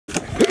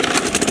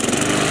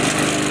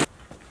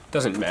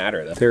Doesn't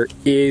matter though. There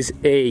is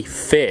a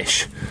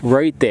fish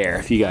right there,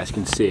 if you guys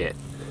can see it.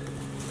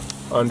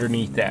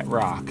 Underneath that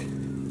rock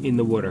in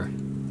the water.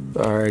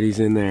 All right, he's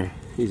in there.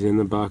 He's in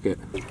the bucket.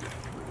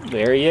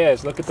 There he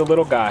is. Look at the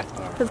little guy.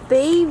 The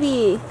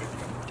baby.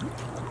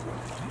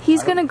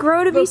 He's gonna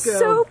grow to be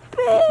so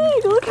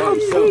big. Look how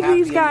big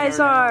these guys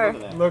are.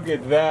 Look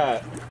at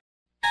that.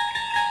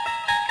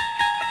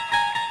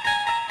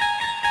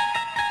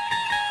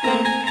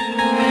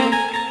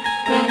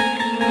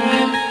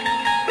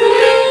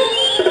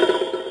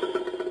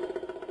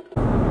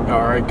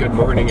 Alright, good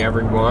morning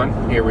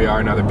everyone. Here we are,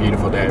 another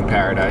beautiful day in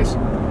paradise.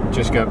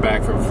 Just got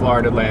back from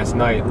Florida last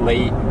night,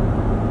 late.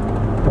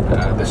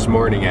 This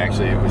morning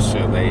actually, it was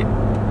so late.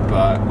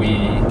 But we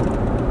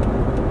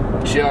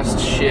just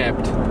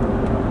shipped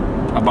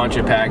a bunch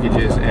of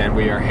packages and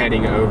we are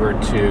heading over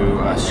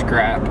to a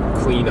scrap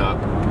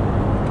cleanup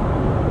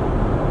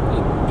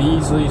in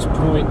Beasley's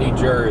Point, New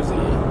Jersey.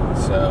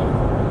 So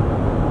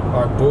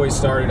our boy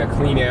started a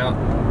clean out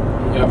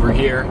over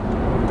here,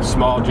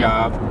 small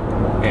job,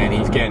 and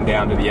he's getting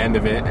down to the end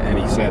of it, and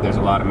he said there's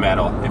a lot of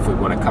metal. If we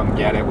want to come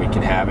get it, we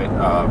can have it.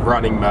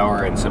 Running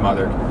mower and some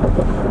other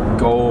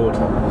gold.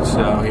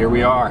 So here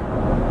we are.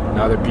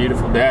 Another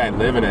beautiful day,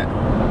 living it.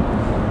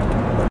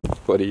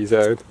 What he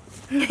said?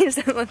 He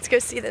said, let's go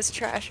see this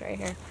trash right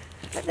here.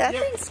 That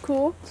thing's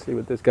cool. See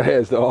what this guy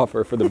has to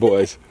offer for the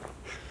boys.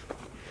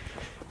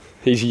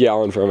 He's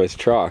yelling from his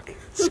truck.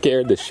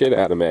 Scared the shit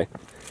out of me.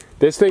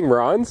 This thing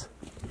runs?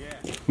 Yeah.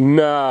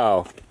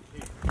 No.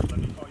 Hey, let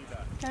me call you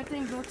back. That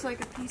thing looks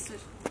like a piece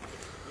of...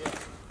 Yeah,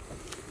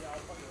 I'll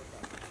call you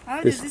back.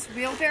 How does this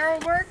wheelbarrow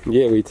work?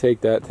 Yeah, we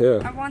take that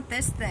too. I want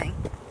this thing.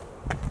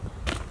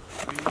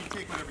 I mean, you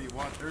take whatever you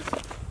want.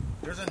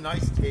 There's a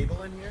nice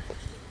table in here.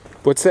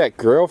 What's that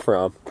grill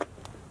from?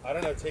 I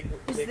don't know. Take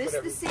Is this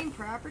whatever. the same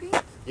property?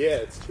 Yeah,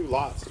 it's 2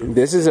 lots.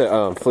 This is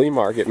a flea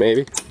market,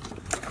 maybe.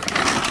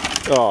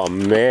 Oh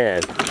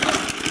man.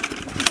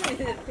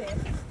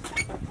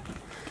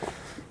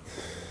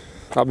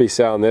 I'll be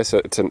selling this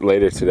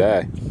later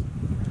today.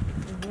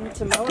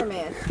 It's a mower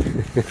man.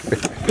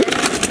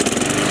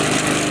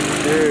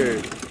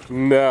 Dude,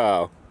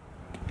 no.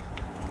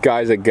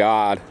 Guy's a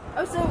god.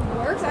 Oh, so it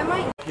works? I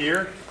might...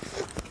 Here,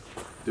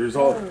 there's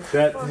all...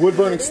 That wood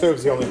burning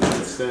stove's the only thing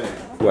that's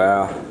staying.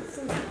 Wow.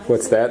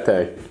 What's that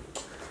thing?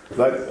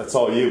 That's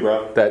all you,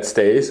 bro. That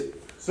stays?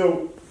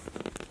 So,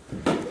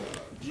 do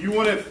you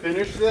want to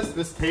finish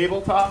this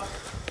tabletop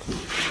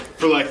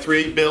for like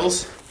 3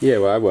 bills? Yeah,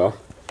 well, I will.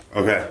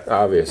 Okay.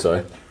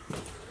 Obviously.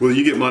 Will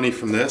you get money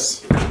from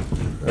this?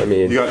 I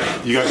mean... You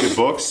got your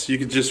books you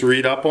could just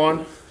read up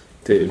on?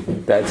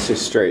 Dude, that's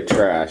just straight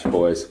trash,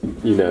 boys.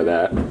 You know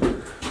that.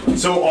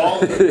 So all...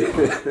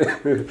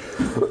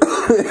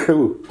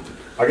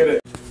 I got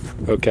it.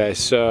 Okay,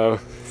 so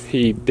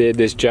he did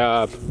this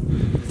job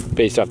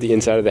based off the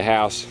inside of the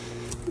house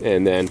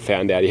and then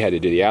found out he had to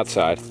do the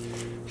outside.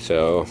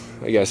 So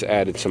I guess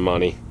added some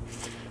money,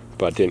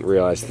 but didn't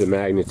realize the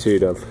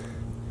magnitude of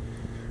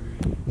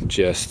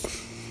just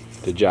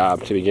the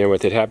job to begin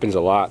with. It happens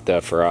a lot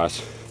though for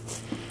us.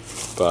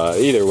 But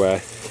either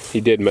way, he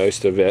did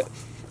most of it.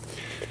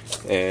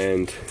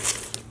 And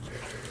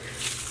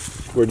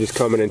we're just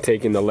coming and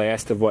taking the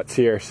last of what's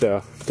here.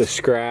 So the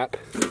scrap,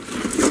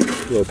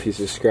 little piece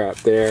of scrap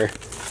there.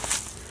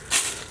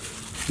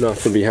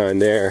 Nothing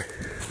behind there.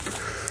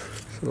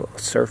 A little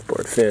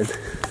surfboard fin.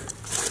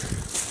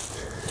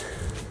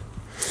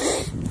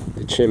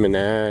 The chimney.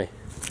 You want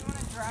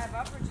to drive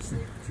up or just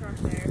leave the truck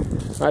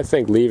there? I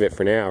think leave it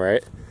for now,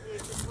 right? Yeah,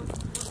 just look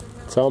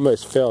It's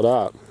almost filled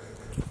up.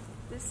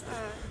 This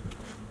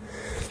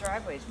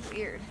driveway's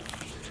weird.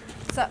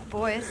 What's up,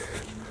 boys?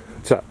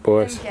 What's up,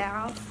 boys? And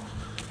gals?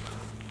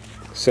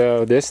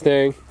 So this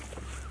thing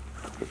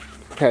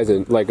has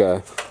like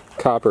a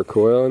copper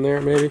coil in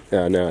there, maybe?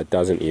 Oh, no, it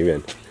doesn't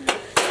even.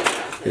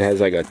 It has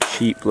like a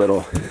cheap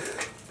little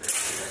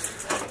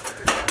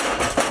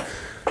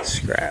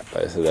scrap,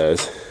 both of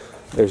those.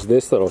 There's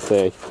this little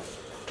thing,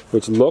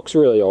 which looks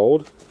really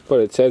old, but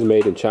it says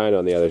made in China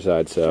on the other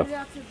side, so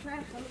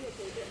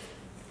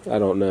I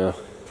don't know.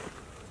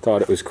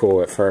 Thought it was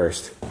cool at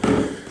first.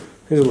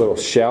 There's a little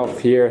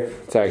shelf here.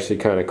 It's actually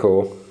kind of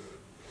cool.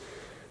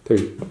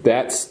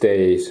 That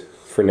stays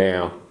for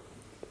now,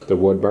 the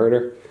wood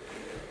burner.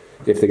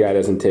 If the guy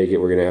doesn't take it,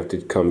 we're gonna have to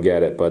come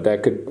get it, but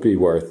that could be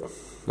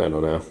worth, I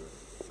don't know,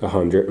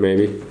 100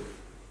 maybe.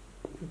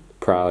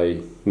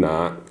 Probably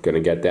not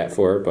gonna get that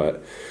for it,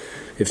 but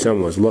if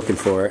someone was looking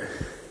for it,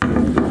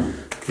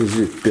 these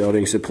are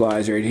building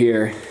supplies right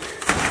here.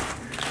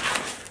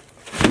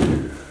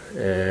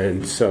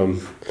 And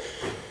some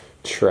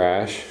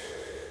trash,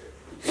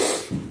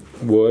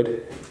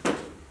 wood.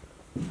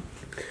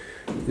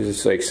 This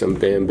is like some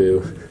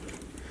bamboo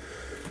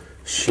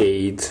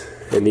shades,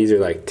 and these are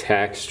like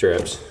tack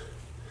strips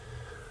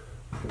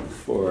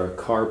for a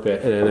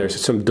carpet. And then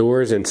there's some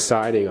doors and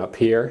siding up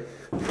here,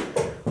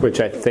 which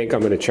I think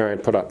I'm going to try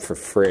and put up for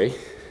free.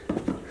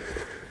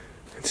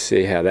 Let's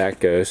see how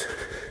that goes.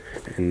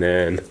 And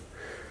then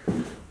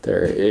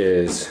there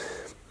is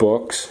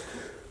books.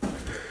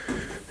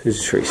 This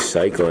is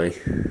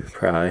recycling,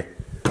 probably.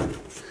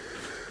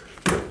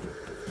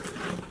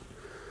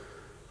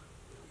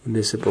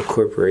 Municipal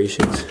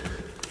corporations.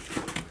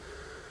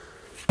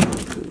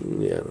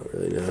 Yeah, I don't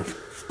really know.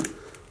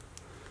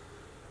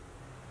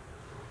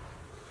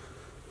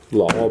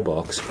 Law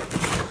books.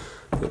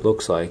 It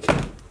looks like.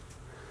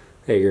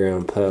 Edgar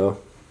Allan Poe.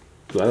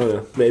 I don't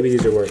know. Maybe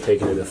these are worth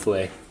taking to the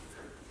flea.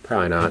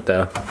 Probably not,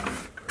 though.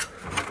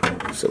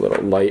 Just a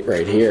little light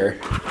right here.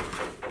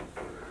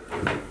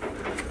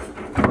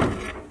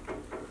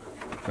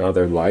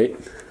 Another light.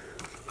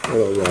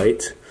 Little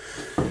lights.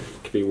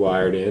 Could be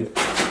wired in.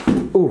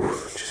 Ooh,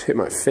 just hit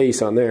my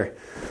face on there.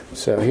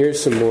 So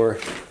here's some more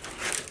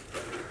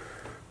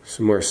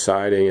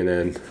siding, and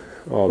then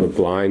all the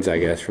blinds, I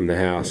guess, from the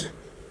house.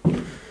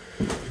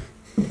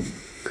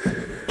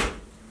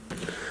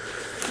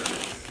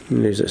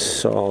 And there's a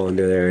saw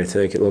under there, I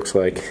think it looks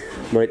like.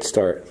 Might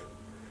start,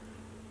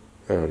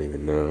 I don't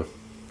even know,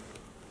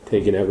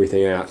 taking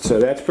everything out. So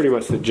that's pretty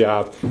much the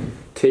job.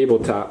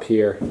 Tabletop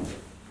here.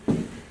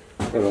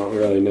 I don't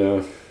really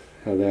know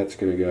how that's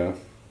going to go.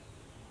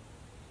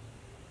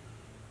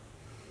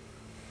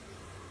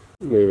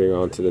 Moving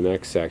on to the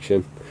next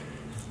section.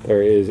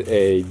 There is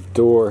a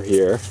door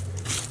here.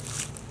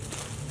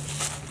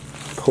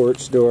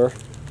 Porch door,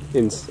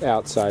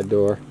 outside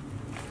door,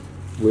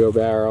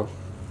 wheelbarrow,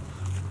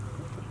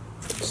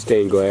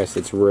 stained glass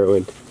that's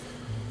ruined,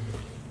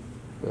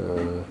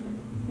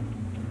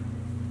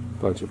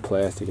 bunch of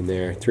plastic in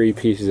there, 3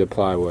 pieces of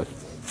plywood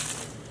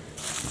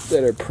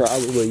that are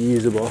probably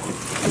usable.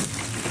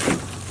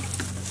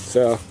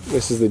 So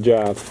this is the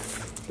job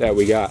that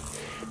we got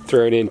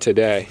thrown in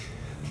today.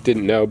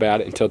 Didn't know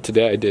about it until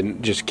today.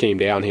 Just came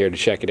down here to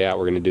check it out.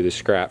 We're going to do the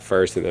scrap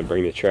first and then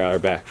bring the trailer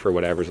back for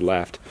whatever's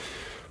left.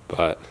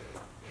 But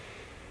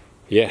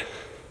yeah,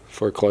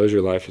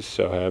 foreclosure life is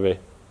so heavy.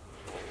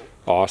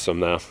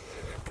 Awesome though.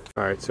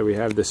 Alright, so we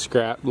have the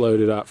scrap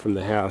loaded up from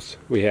the house.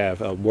 We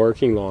have a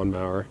working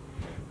lawnmower,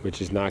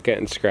 which is not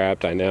getting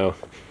scrapped. I know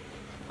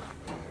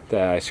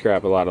that I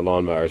scrap a lot of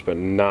lawnmowers, but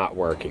not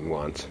working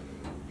ones.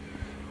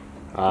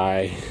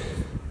 I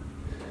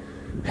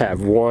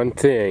have one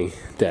thing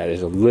that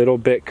is a little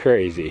bit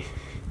crazy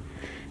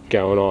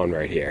going on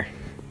right here.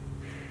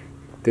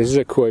 This is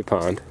a koi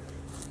pond.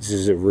 This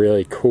is a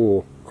really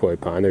cool koi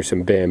pond. There's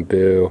some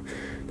bamboo.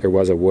 There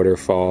was a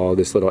waterfall,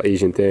 this little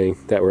Asian thing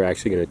that we're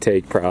actually going to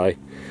take probably.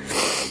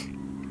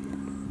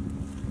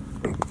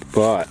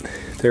 But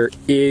there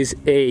is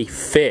a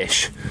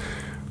fish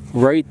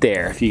right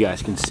there, if you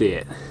guys can see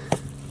it,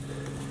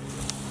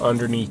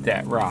 underneath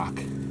that rock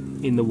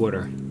in the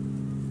water.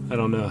 I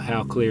don't know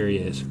how clear he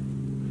is.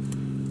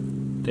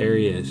 There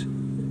he is.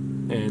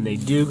 And they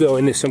do go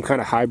into some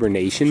kind of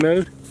hibernation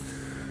mode,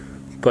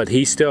 but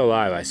he's still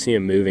alive. I see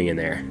him moving in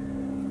there.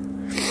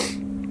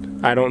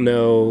 I don't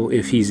know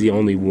if he's the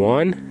only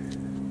one,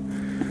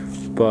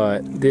 but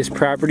this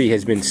property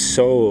has been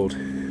sold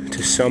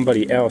to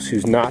somebody else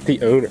who's not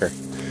the owner,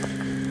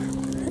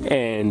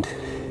 and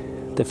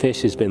the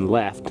fish has been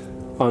left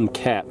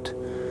unkept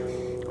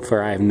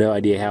for I have no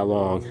idea how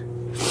long.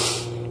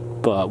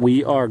 But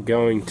we are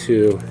going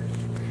to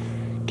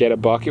get a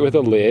bucket with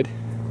a lid,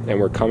 and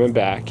we're coming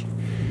back,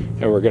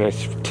 and we're gonna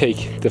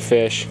take the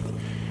fish,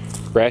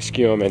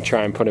 rescue them, and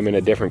try and put them in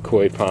a different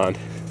koi pond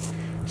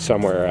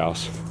somewhere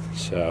else.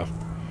 So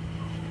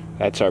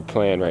that's our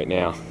plan right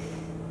now.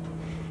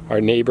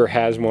 Our neighbor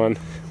has one.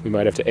 We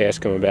might have to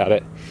ask him about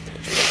it,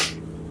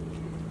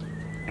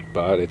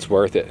 but it's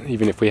worth it,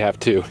 even if we have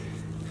to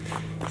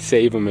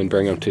save them and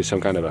bring them to some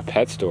kind of a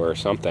pet store or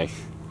something.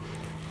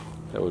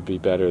 That would be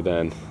better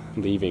than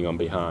leaving them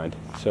behind.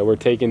 So we're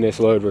taking this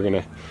load. We're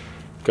gonna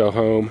go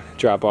home,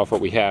 drop off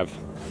what we have.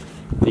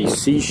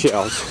 These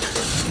seashells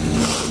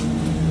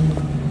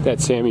that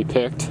Sammy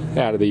picked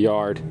out of the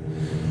yard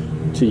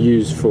to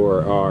use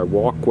for our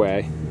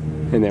walkway,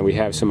 and then we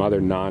have some other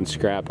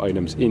non-scrap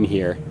items in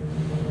here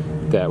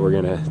that we're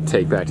gonna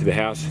take back to the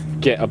house,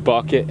 get a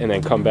bucket, and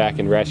then come back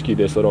and rescue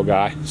this little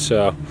guy.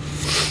 So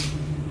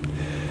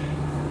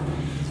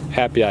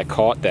happy I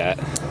caught that,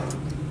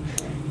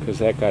 because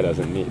that guy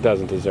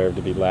doesn't deserve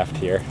to be left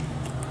here.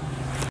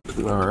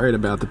 Alright,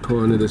 about to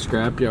pull into the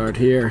scrapyard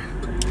here.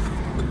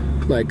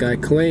 Like I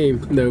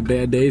claimed, no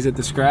bad days at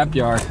the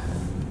scrapyard.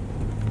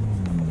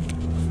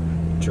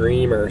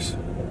 Dreamers.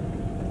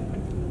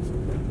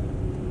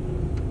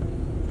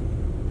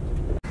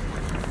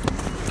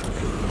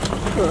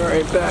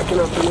 Alright, backing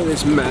up into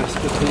this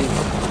masterpiece.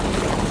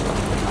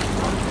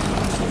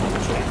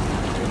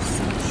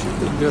 Should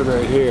be good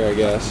right here, I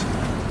guess.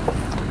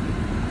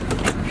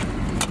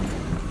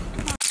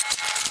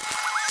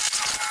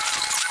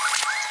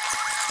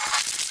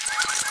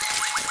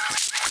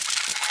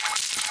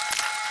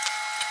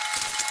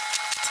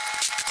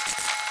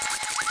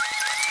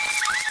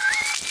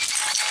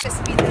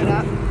 Speed that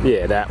up.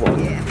 Yeah, that one.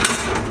 Yeah.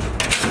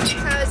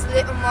 That was a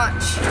little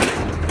much.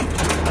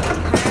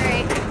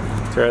 Alright.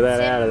 Throw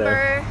that out of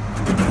there.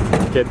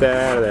 Get that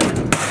out of there.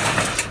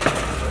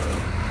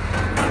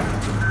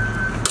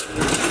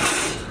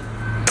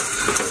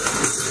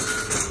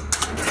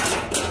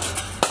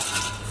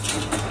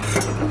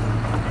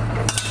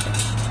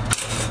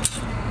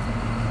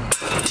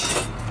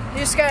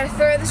 just gotta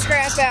throw the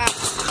scrap out.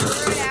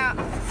 Throw it out.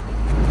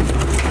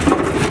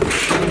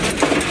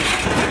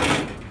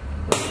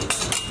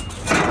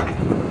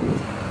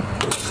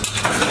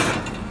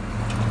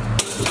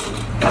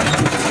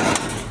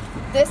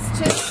 This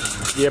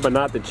too. Yeah, but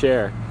not the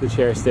chair. The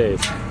chair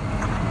stays.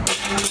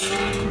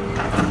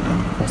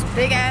 This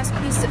big ass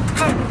piece of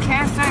fucking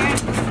cast iron.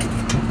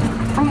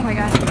 Oh my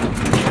god.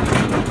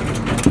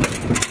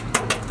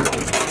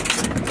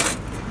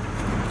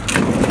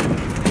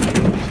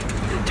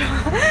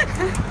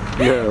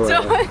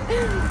 No way.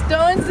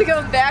 Don't want to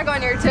go back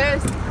on your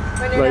toes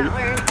when you're not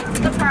wearing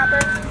the proper.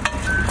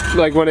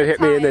 Like when it hit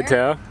me in the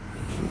toe?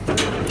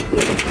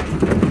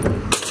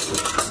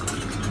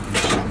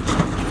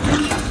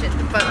 Shit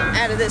the fuck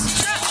out of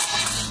this truck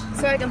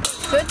so I can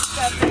put good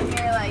stuff in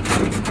here like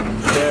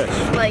Fish.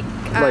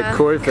 like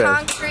koi fish.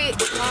 concrete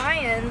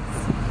lions.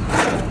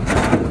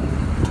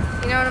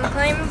 You know what I'm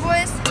claiming,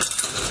 boys?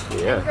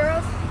 Yeah. And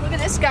girls, look at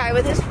this guy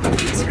with his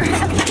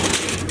scrap,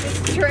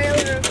 his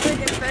trailer of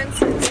freaking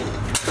fences.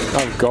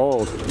 Oh,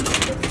 gold.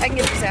 I can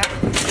get this out.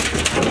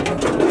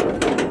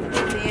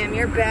 Damn,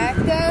 your back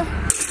though.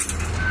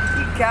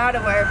 You gotta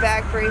wear a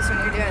back brace when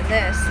you're doing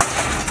this.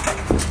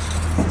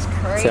 This is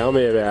crazy. Tell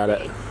me about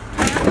it.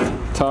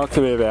 Talk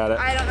to me about it.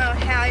 I don't know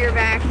how your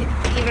back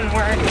even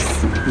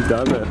works. It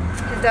doesn't.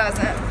 It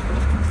doesn't.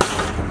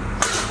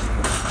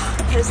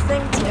 His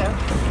thing too.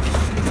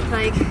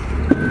 Like.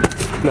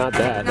 Not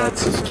that.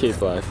 That's his keep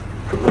life.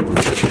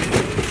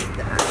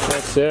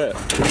 That's it.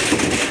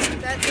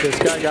 This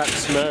guy got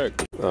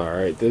smoked.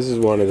 Alright, this is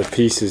one of the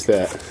pieces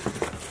that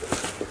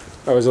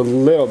I was a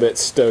little bit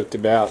stoked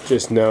about,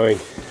 just knowing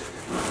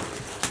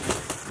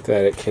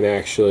that it can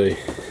actually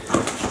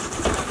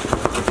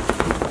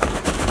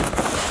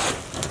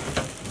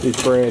be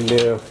brand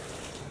new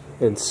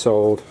and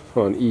sold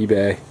on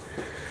eBay.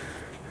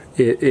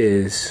 It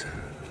is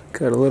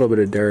got a little bit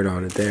of dirt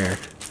on it there.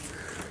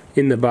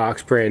 In the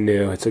box, brand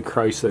new. It's a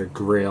Chrysler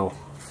grill.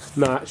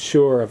 Not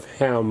sure of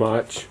how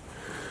much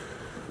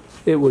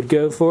it would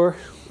go for,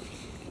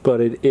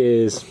 but it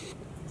is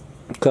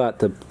got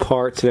the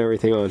parts and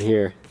everything on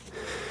here.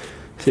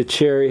 It's a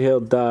Cherry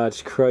Hill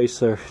Dodge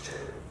Chrysler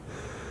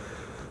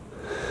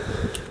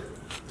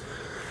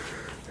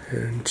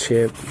and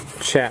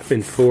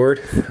Chapman Ford.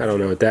 I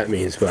don't know what that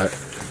means, but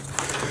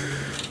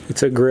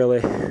it's a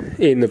grilly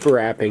in the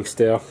wrapping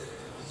still.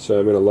 So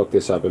I'm going to look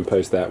this up and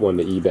post that one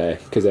to eBay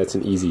because that's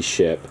an easy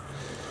ship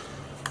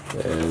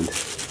and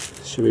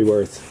should be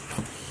worth,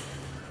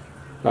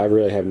 I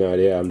really have no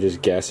idea. I'm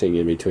just guessing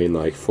in between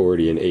like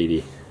 $40 and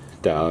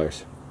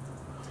 $80,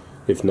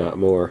 if not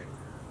more.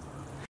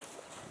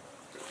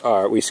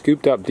 Alright, we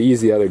scooped up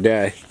these the other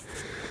day.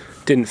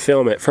 Didn't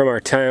film it from our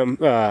time.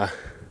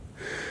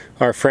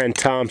 Our friend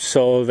Tom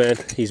Sullivan,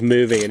 he's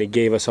moving and he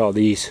gave us all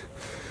these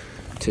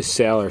to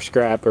sell or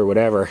scrap or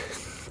whatever.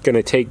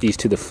 Gonna take these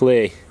to the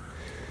flea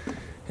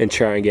and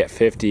try and get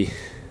 50.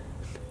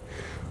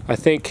 I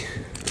think,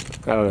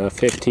 I don't know,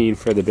 15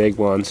 for the big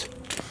ones.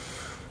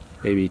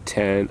 Maybe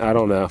 10, I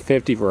don't know,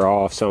 50 for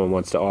all if someone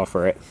wants to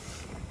offer it.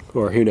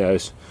 Or who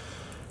knows.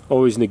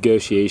 Always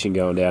negotiation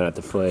going down at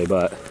the flea,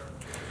 but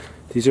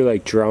these are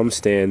like drum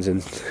stands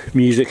and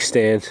music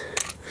stands.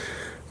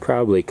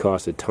 Probably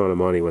cost a ton of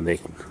money when they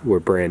were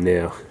brand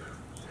new.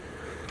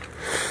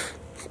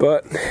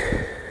 But,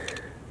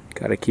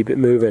 gotta keep it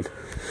moving.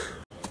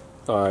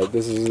 Alright,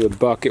 this is the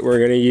bucket we're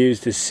going to use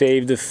to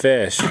save the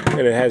fish.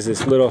 And it has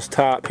this little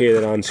top here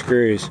that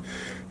unscrews.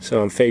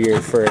 So I'm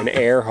figuring for an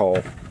air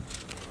hole.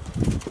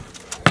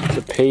 It's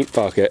a paint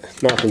bucket.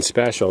 Nothing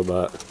special,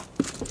 but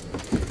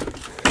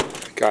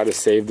gotta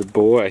save the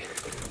boy.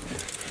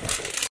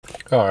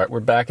 Alright,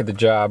 we're back at the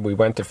job. We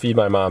went to feed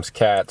my mom's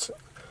cats.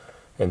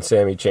 And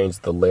Sammy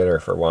changed the litter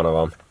for one of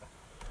them.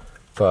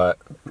 But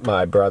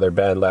my brother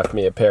Ben left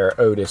me a pair of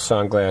Otis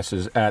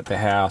sunglasses at the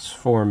house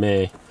for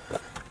me.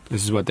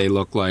 This is what they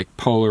look like,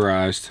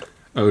 polarized,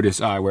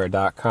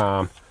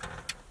 otiseyewear.com.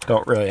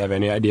 Don't really have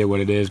any idea what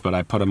it is, but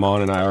I put them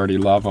on and I already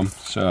love them.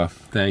 So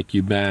thank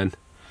you, Ben,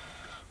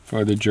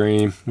 for the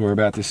dream. We're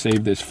about to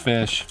save this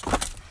fish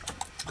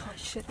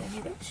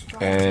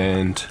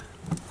and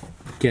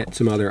get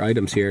some other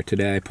items here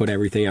today. Put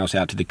everything else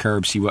out to the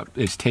curb, see what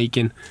is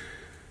taken,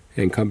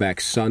 and come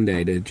back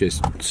Sunday to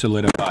just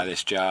solidify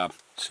this job.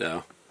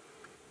 So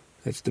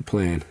that's the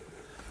plan.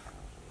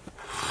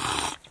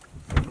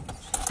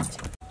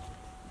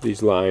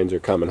 These lions are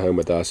coming home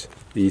with us.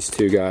 These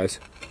two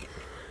guys.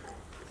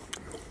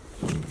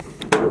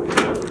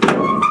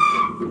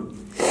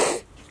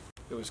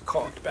 It was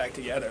caulked back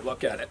together.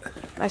 Look at it.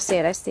 I see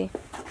it, I see.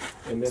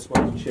 And this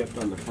one's chipped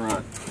on the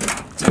front.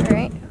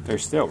 Alright. They're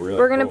still really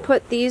We're going to cool.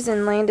 put these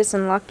in Landis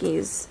and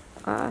Lucky's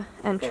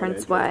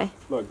entrance way.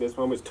 Look, this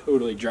one was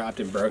totally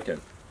dropped and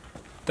broken.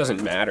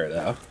 Doesn't matter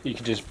though. You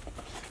can just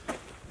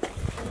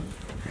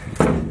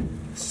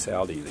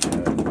sell these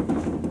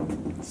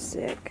again.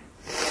 Sick.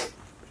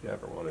 If you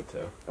ever wanted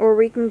to. Or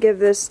we can give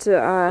this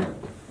to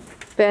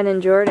Ben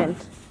and Jordan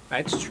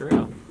That's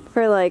true.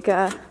 for like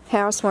a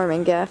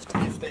housewarming gift.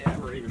 If they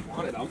ever even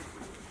wanted them.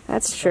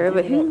 That's true,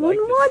 but who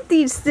wouldn't want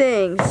these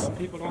things? Some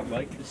people don't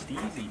like the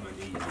steezy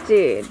ones.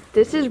 Dude,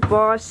 this is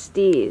Boss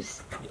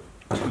Steez.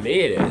 To me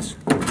it is.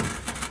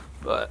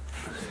 But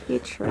You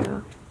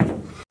true.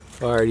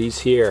 alright, he's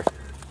here.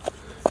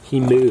 He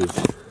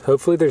moved.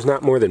 Hopefully there's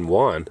not more than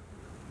one.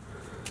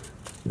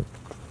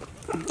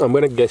 I'm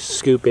gonna just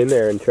scoop in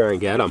there and try and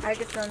get him. I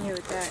could film you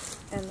with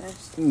that and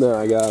this. No,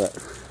 I got it.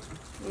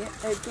 Yeah,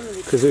 it's gonna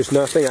be. Because there's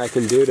nothing I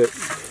can do to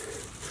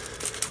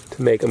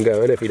make him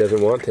go in if he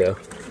doesn't want to.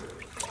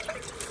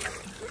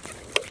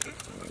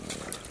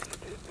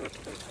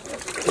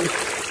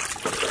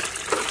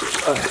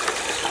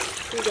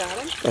 You got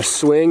him? A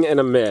swing and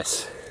a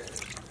miss.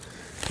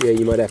 Yeah,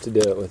 you might have to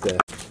do it with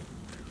that.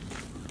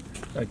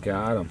 I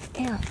got him.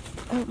 Damn.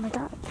 Oh my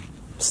god.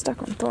 I'm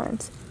stuck on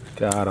thorns.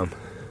 Got him.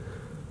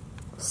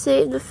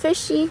 Save the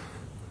fishy.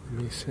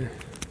 Let me see.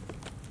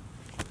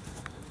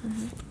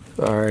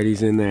 Alright,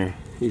 he's in there.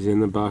 He's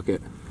in the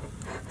bucket.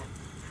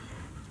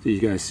 Do you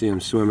guys see him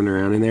swimming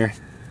around in there?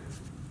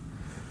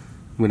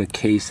 I'm going to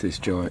case this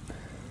joint.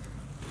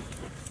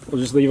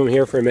 We'll just leave him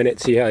here for a minute,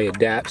 see how he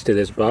adapts to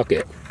this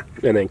bucket,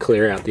 and then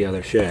clear out the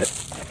other shit.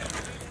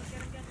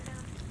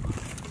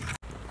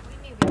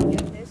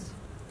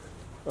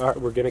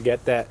 Alright, we're going to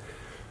get that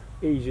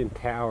Asian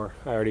tower.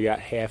 I already got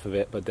half of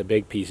it, but the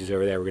big pieces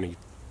over there, we're going to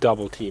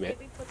double team it.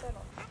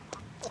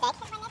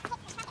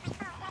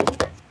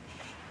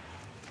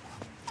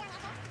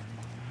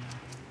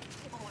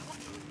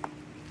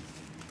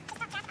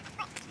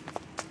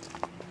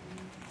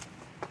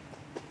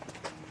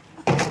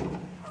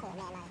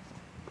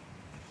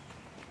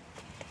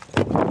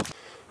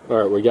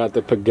 Alright, we got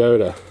the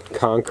pagoda,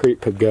 concrete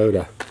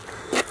pagoda.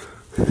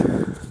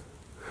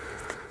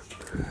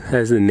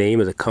 Has the name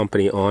of the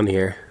company on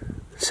here.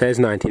 It says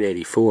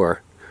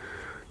 1984.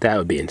 That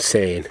would be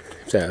insane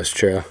if that was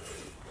true. I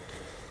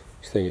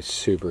think it's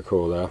super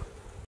cool though.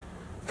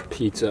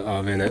 Pizza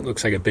oven, it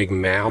looks like a big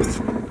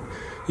mouth.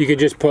 You could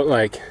just put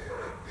like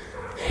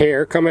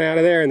hair coming out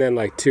of there and then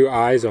like 2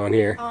 eyes on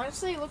here.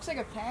 Honestly, it looks like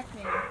a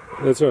Pac-Man.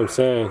 That's what I'm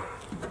saying.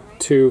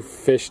 2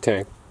 fish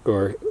tank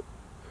or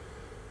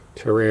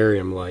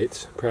terrarium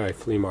lights. Probably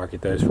flea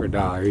market those for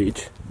 $1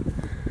 each.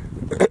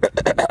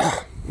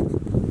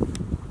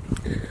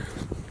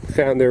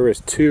 Found there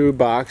was 2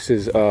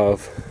 boxes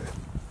of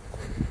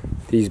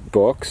these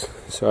books,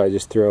 so I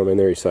just threw them in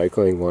the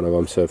recycling, one of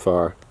them so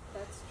far.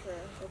 That's true.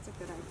 That's a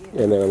good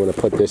idea. And then I'm going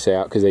to put this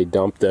out because they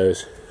dumped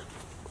those.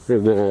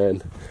 And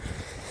then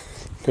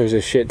there's a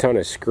shit ton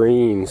of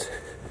screens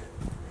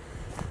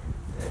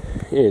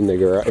in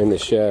the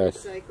shed.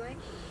 Recycling?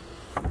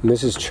 And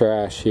this is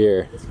trash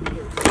here.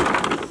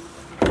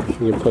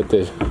 You can put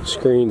the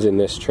screens in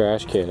this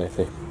trash can, I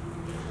think.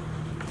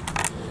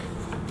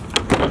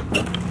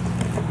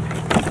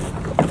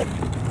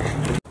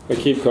 I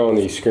keep calling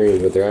these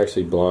screens, but they're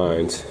actually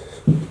blinds.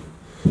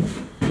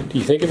 Do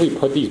you think if we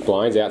put these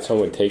blinds out,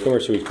 someone would take them, or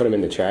should we put them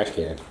in the trash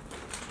can?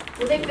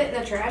 Will they fit in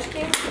the trash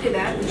can? We can do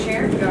that in the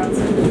chair. Go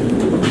outside.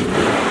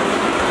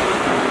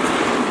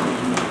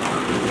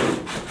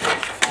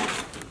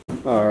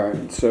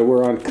 Alright, so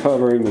we're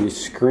uncovering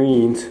these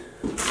screens.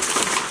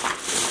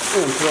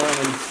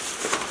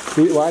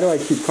 Why do I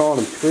keep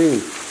calling them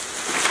screens?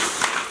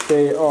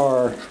 They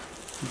are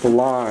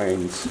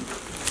blinds.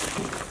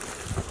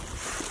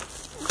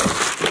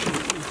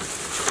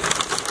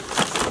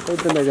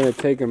 Hoping they're going to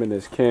take them in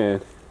this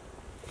can.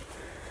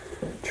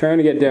 Trying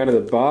to get down to the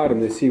bottom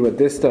to see what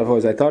this stuff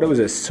was. I thought it was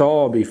a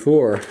saw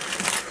before.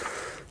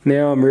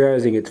 Now I'm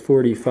realizing it's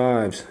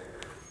 45s.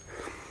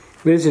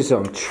 This is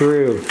some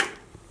true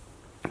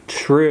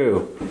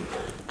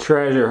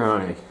treasure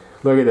hunting.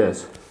 Look at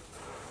this.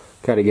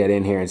 Got to get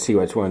in here and see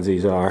which ones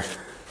these are.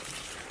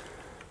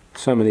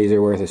 Some of these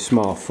are worth a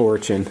small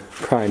fortune.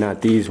 Probably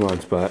not these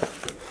ones, but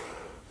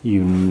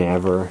you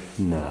never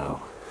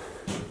know.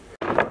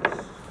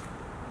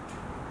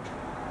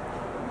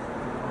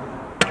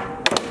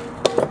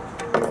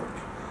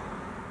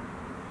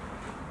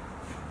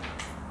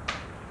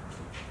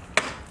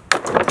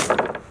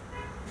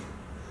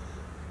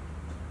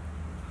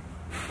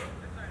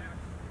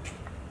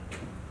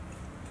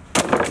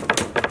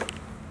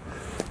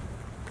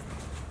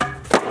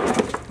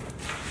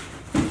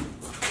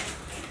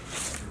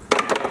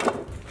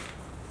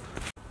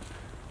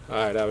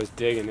 Alright, I was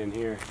digging in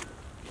here.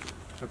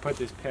 I put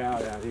this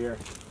pad out here,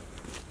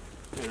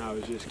 and I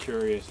was just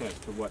curious as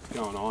to what's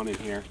going on in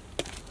here.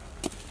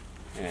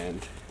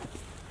 And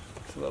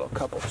there's a little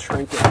couple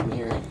trinkets in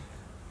here.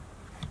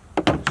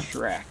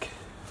 Shrek.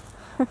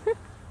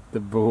 The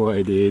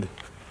boy, dude.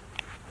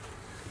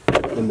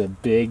 And the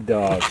big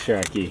dog,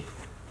 Shreki.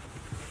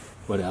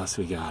 What else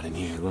we got in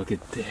here? Look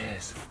at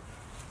this.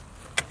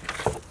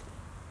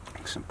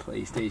 Some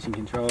PlayStation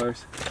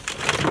controllers.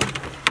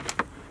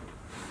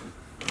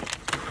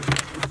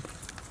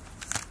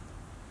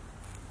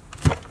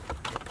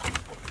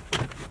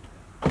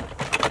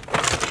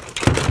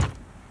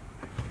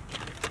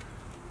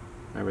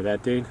 Remember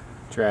that dude?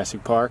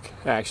 Jurassic Park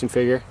action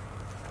figure.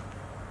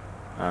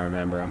 I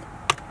remember him.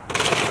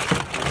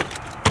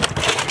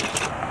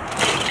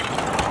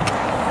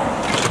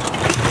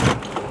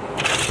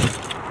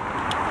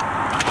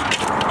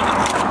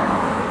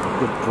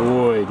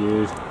 boy,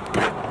 dude.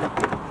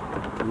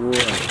 Boy.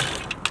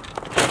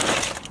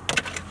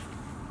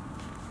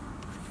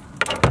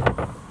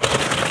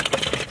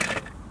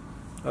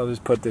 I'll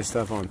just put this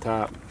stuff on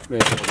top.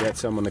 Maybe I'll get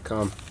someone to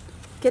come.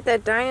 Get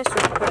that dinosaur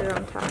and put it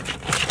on top.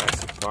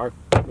 That's the park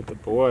with the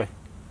boy.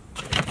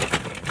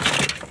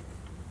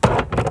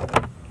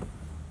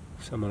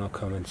 Someone will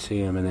come and see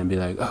him and then be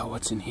like, oh,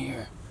 what's in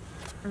here?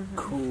 Mm-hmm.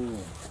 Cool.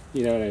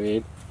 You know what I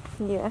mean?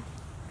 Yeah.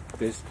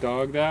 This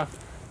dog though,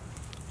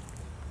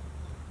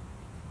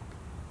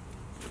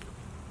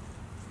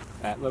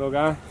 that little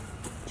guy,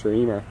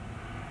 Trina.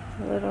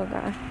 Little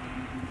guy.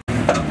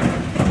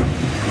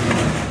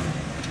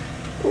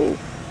 Ooh.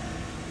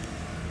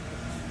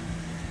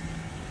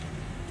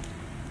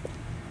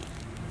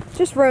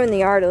 Just ruin the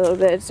yard a little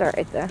bit. It's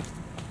alright though.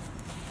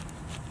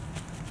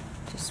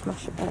 Just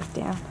smush it back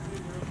down.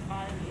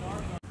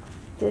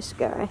 This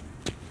guy.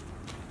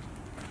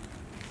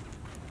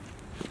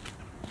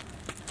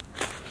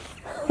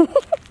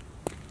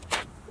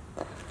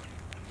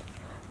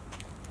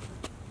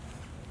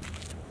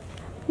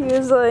 He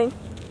was like,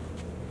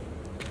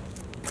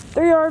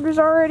 the yard was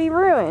already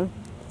ruined.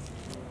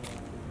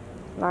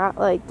 Not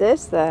like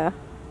this though.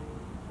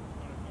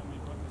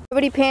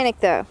 Nobody panic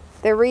though.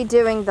 They're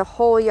redoing the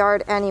whole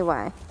yard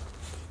anyway.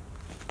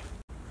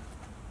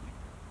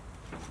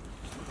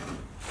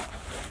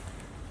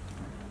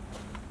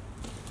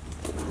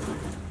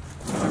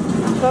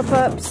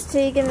 Pup's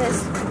taking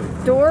this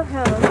door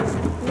home,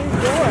 new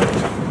door,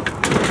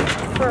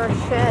 for a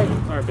shed.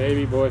 Our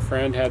baby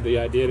boyfriend had the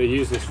idea to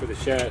use this for the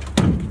shed.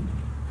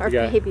 Our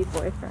baby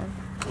boyfriend.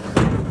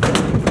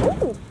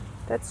 Ooh,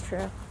 that's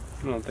true.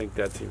 I don't think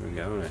that's even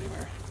going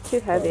anywhere. Too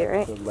heavy,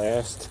 right? The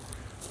last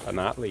but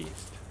not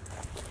least.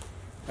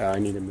 I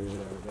need to move it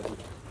over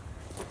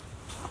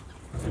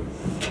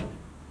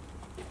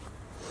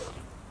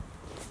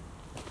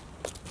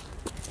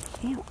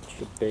there. Ouch.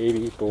 The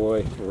baby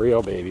boy, the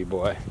real baby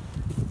boy,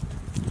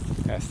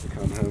 has to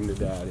come home to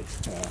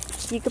daddy's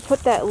house. You could put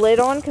that lid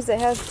on because it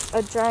has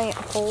a giant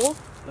hole.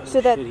 Oh,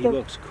 so that shit, he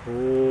looks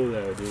cool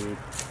though, dude.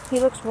 He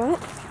looks what?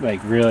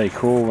 Like really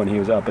cool when he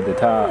was up at the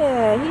top.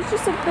 Yeah, he's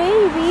just a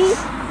baby.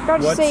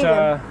 Gotta save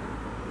him.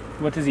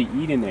 What does he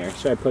eat in there?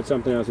 Should I put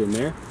something else in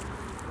there?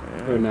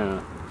 Or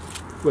no?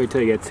 Wait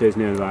till he gets to his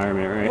new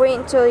environment, right? Wait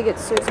until he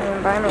gets to his new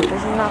environment.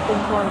 There's nothing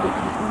going to be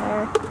eaten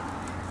there.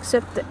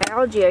 Except the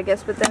algae, I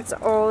guess, but that's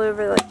all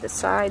over like the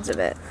sides of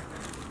it.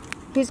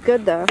 He's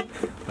good though.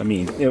 I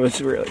mean, it was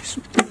really...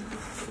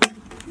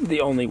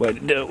 The only way to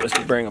do it was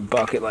to bring a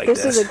bucket like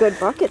this. This is a good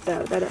bucket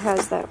though, that it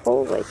has that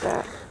hole like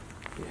that.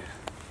 Yeah.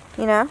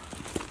 You know?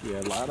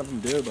 Yeah, a lot of them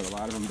do, but a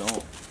lot of them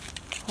don't.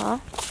 Huh?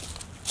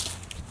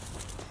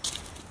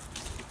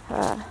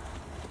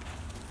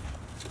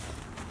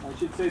 I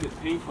should say the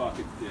pink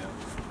buckets do.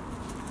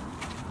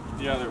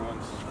 The other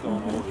ones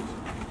don't always.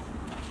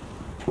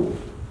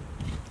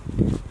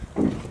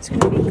 It's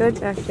gonna be good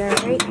back there,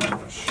 right?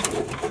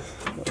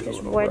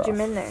 Just wedge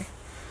him in there.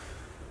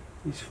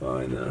 He's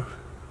fine though.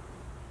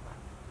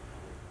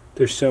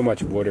 There's so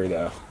much water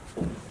though.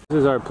 This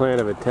is our plan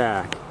of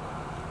attack.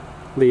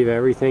 Leave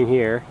everything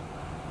here.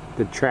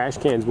 The trash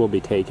cans will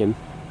be taken,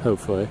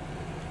 hopefully.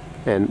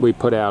 And we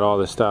put out all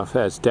the stuff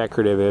as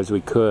decorative as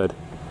we could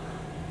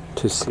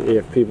to see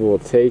if people will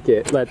take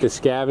it. Let the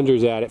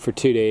scavengers at it for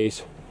 2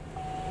 days.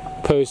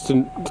 Post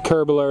a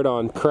curb alert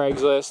on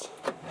Craigslist.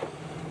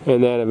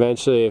 And then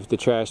eventually if the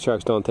trash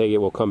trucks don't take it,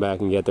 we'll come back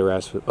and get the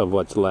rest of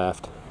what's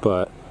left.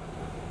 But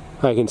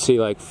I can see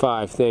like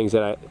 5 things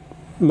that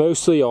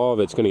mostly all of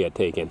it's going to get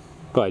taken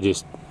by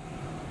just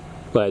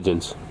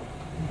legends.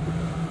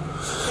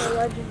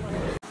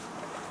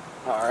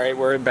 Alright,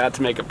 we're about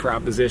to make a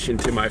proposition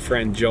to my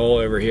friend Joel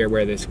over here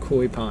where this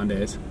koi pond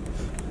is.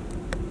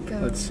 Go.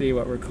 Let's see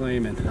what we're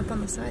claiming. Up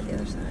on the side, the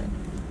other side.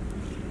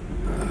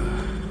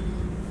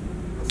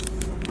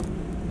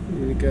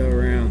 Need to go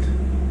around.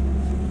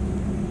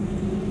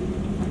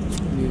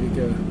 Need to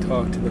go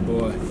talk to the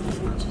boy.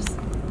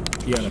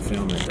 You gotta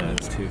film it though,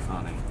 it's too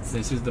funny.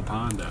 This is the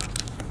pond though.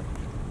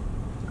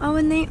 Oh,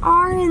 and they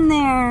are in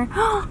there.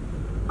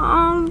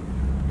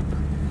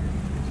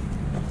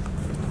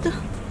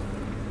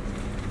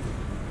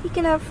 He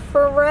can have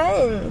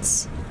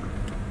friends.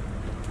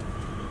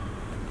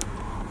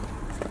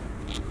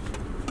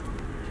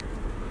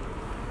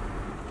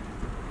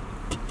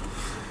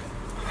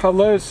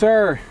 Hello,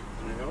 sir.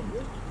 Can I help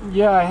you?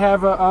 Yeah, I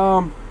have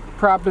a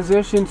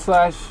proposition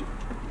slash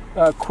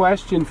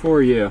question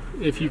for you,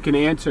 if you can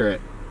answer it.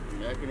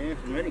 I can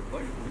answer many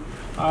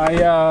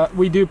questions.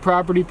 We do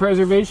property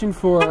preservation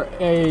for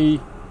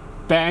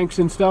banks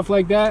and stuff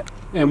like that,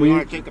 and you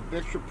want to take a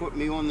picture, put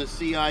me on the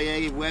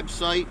CIA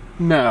website?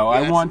 No,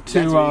 I want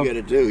to. That's what you got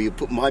to do. You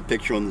put my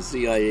picture on the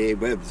CIA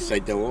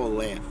website, they'll all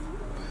laugh.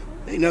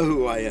 They know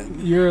who I am.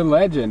 You're a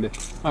legend.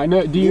 I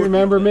know. Do you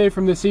remember me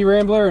from the Sea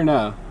Rambler or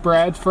no?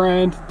 Brad's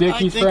friend,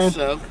 Dickie's friend. I think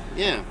so.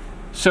 Yeah.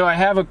 So I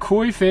have a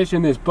koi fish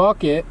in this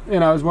bucket,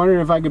 and I was wondering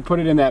if I could put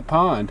it in that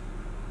pond.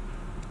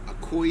 A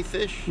koi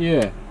fish?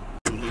 Yeah.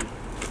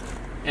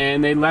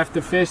 and they left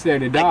the fish there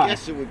to die. I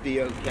guess it would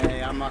be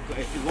okay. I'm not,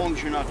 as long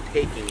as you're not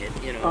taking it,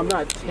 you know. I'm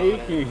not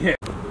taking it.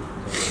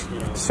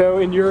 So,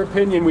 in your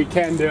opinion, we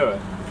can do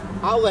it?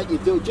 I'll let you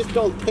do it. Just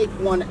don't take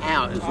one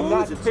out as long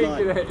as it's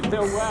not. I'm not taking it.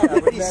 No way.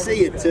 Let me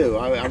see it too.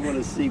 I want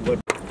to see what.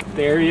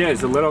 There he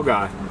is, the little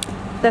guy.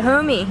 The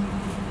homie.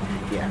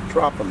 Yeah,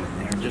 drop them in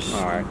there. Just.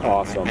 All right,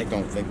 awesome. I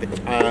don't think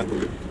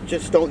that.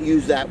 Just don't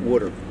use that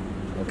water.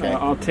 Okay.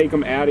 I'll take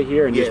them out of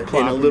here and just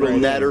plop in a little right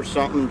net in. or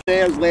something.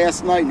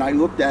 Last night, and I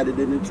looked at it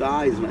in its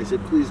eyes, and I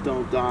said, "Please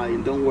don't die,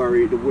 and don't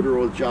worry. The water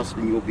will adjust,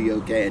 and you'll be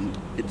okay." And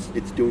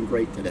it's doing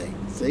great today.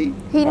 See?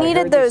 He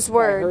needed those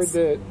words. I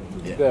heard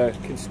the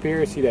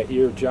conspiracy that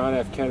you're John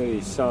F.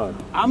 Kennedy's son.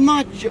 I'm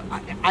not.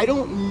 I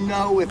don't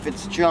know if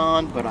it's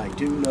John, but I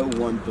do know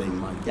one thing.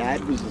 My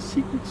dad was a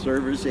Secret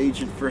Service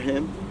agent for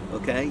him.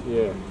 Okay.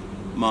 Yeah.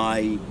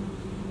 My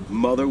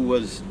mother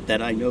was,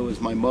 that I know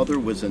as my mother,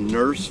 was a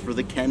nurse for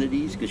the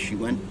Kennedys because she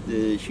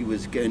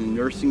was in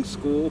nursing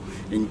school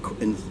in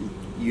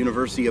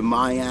University of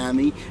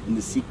Miami, and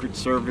the Secret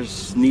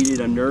Service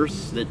needed a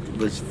nurse that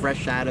was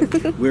fresh out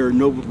of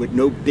with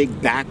no big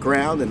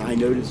background, and I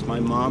noticed my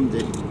mom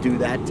did do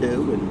that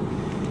too.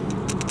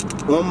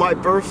 And on my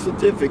birth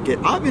certificate,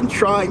 I've been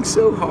trying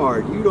so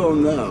hard, you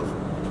don't know.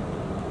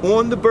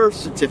 On the birth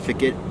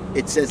certificate,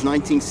 it says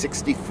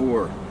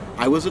 1964.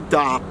 I was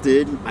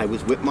adopted. I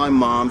was with my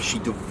mom. She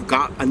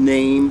got a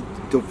name,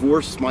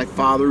 divorced my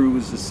father, who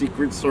was a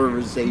Secret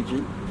Service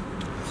agent.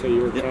 So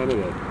you're a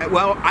Kennedy.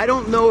 Well, I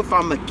don't know if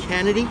I'm a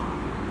Kennedy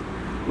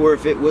or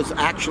if it was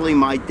actually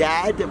my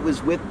dad that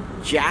was with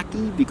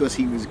Jackie because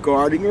he was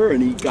guarding her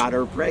and he got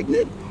her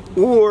pregnant.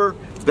 Or,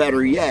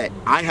 better yet,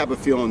 I have a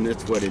feeling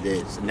that's what it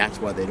is, and that's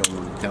why they don't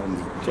want to tell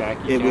me.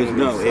 Jackie It was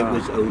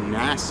Kennedy's son.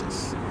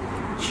 Onassis.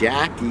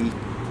 Jackie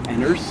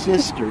and her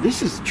sister.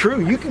 This is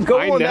true. You can go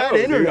on that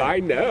internet. Dude, I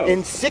know.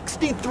 In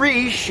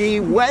 '63, she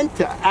went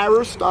to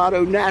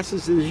Aristotle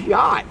Onassis's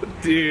yacht.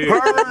 Dude.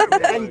 Her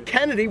and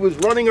Kennedy was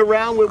running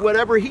around with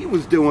whatever he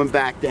was doing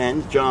back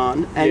then,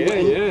 John. And,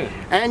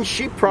 and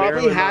she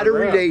probably Marilyn had a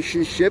Monroe.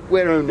 relationship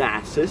with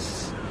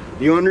Onassis.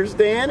 You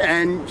understand?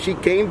 And she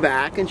came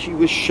back and she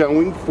was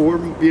showing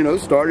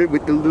started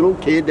with the little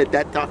kid at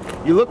that time.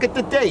 You look at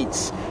the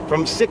dates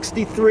from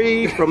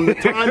 '63, from the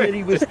time that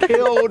he was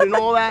killed and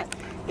all that.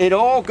 It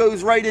all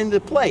goes right into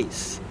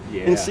place.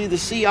 Yeah. And see, the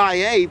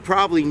CIA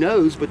probably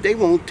knows, but they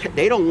won't.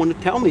 They don't want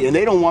to tell me, and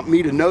they don't want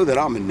me to know that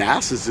I'm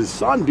Onassis'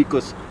 son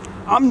because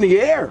I'm the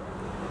heir.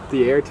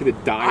 The heir to the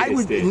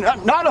dynasty.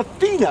 Not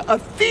Athena.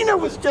 Athena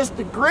was just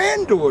the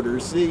granddaughter.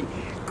 See,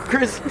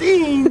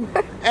 Christine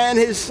and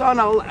his son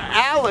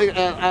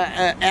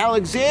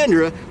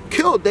Alexandra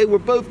killed. They were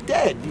both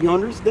dead. Do you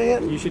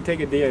understand? You should take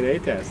a DNA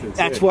test.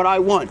 That's what I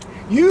want.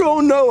 You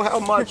don't know how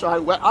much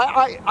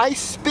I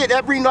spit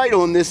every night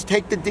on this.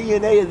 Take the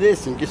DNA of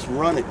this and just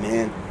run it,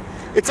 man.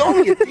 It's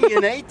only a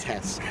DNA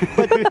test,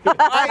 but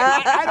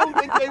I don't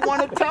think they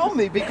want to tell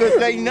me because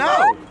they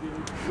know.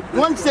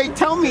 Once they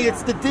tell me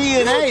it's the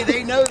DNA,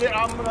 they know that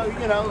I'm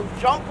gonna,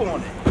 jump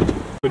on it.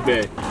 Would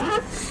be.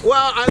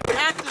 Well, I would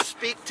have to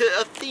speak to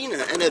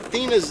Athena, and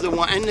Athena's the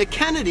one, and the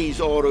Kennedys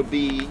ought to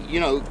be,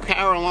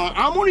 Caroline.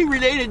 I'm only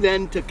related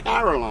then to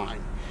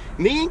Caroline.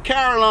 Me and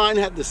Caroline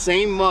had the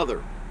same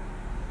mother,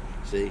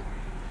 see?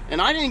 And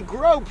I didn't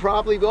grow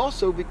probably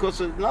also because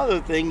of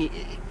another thing.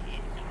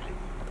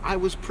 I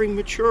was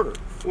premature,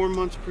 4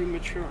 months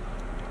premature.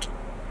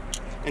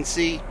 And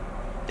see,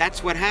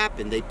 that's what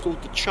happened. They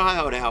pulled the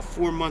child out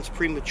 4 months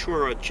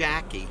premature of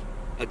Jackie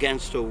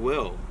against her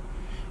will.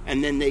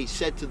 And then they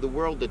said to the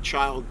world the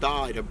child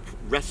died of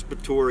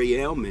respiratory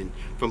ailment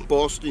from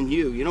Boston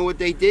U. You know what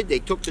they did? They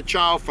took the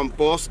child from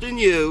Boston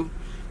U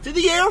to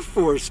the Air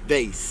Force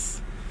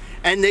Base.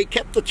 And they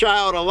kept the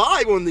child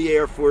alive on the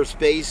Air Force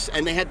Base,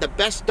 and they had the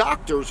best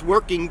doctors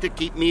working to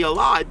keep me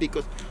alive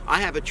because I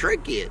have a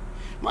tracheate.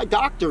 My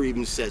doctor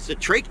even says the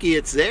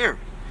tracheate's there.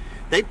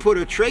 They put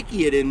a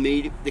tracheate in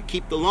me to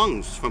keep the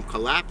lungs from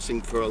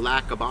collapsing for a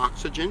lack of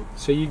oxygen.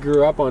 So you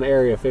grew up on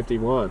Area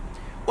 51.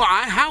 Well,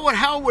 how the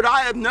hell would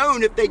I have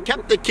known if they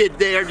kept the kid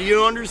there? Do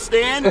you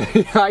understand?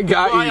 I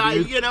got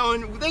you, dude.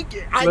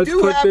 I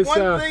do have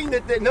one thing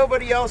that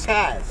nobody else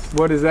has.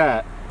 What is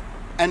that?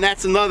 And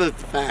that's another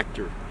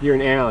factor. You're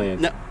an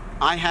alien. No,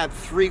 I have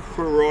 3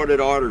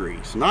 carotid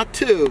arteries. Not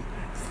 2,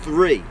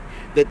 3.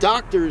 The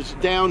doctors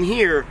down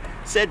here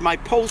said my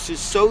pulse is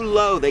so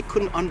low they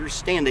couldn't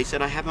understand. They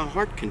said I have a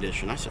heart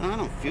condition. I said I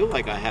don't feel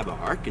like I have a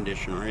heart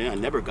condition or anything. I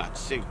never got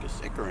sick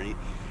or anything.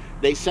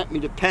 They sent me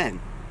to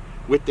Penn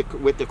with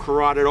the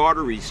carotid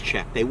arteries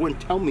checked. They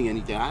wouldn't tell me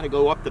anything. I had to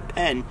go up to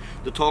Penn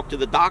to talk to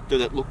the doctor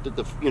that looked at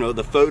the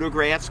the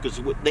photographs because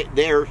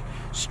they're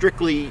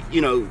strictly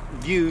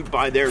viewed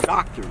by their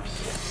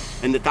doctors.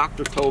 And the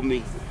doctor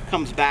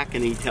comes back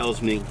and he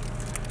tells me,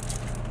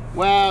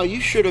 well, you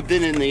should have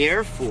been in the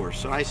Air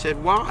Force. And I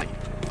said, why?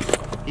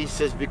 He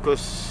says,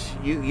 because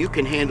you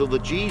can handle the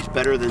G's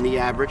better than the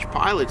average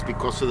pilots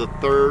because of the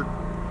 3rd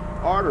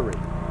artery.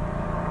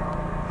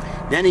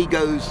 Then he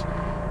goes,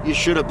 you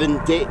should have been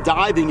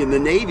diving in the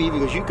Navy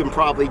because you can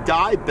probably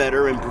dive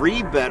better and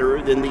breathe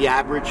better than the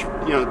average,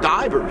 you know,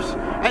 divers.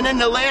 And then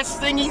the last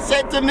thing he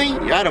said to me,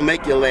 that'll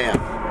make you laugh.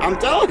 I'm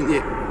telling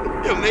you,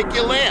 it'll make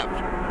you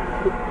laugh.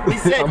 He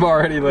said, I'm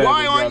already laughing,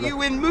 why aren't brother.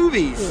 you in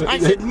movies? I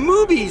said,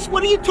 movies?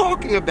 What are you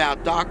talking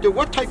about, doctor?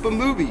 What type of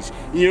movies?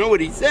 You know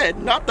what he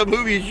said? Not the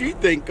movies you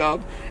think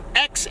of.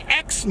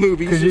 XX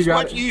movies is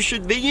what you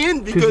should be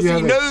in because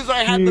he knows I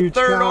have the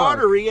third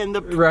artery and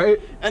the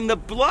and the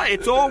blood.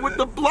 It's all with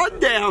the blood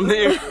down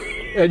there.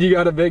 And you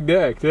got a big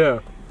dick too.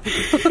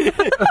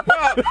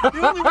 The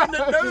only one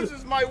that knows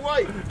is my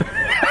wife.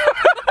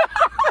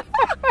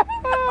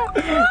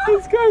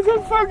 This guy's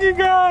a fucking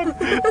god.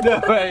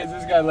 No way, is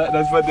this guy letting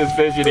us put this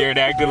fish in here and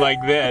acting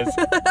like this?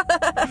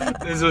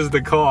 This was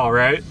the call,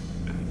 right?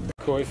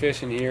 Koi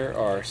fish in here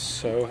are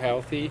so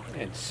healthy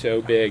and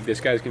so big.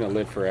 This guy's gonna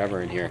live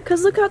forever in here.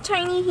 Cause look how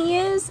tiny he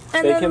is,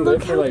 and They then can look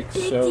live for, how like,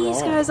 big so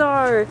these long. guys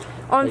are.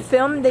 On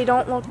film, they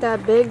don't look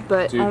that big,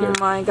 but Dude, oh they're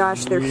my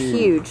gosh, they're huge.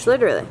 huge.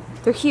 Literally,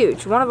 they're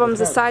huge. One of them's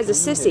the size of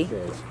Sissy.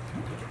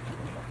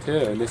 Too,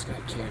 and this guy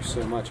cares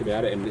so much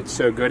about it, and it's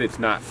so good it's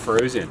not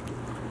frozen.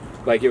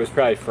 Like it was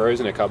probably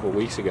frozen a couple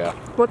weeks ago.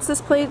 What's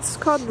this place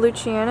called?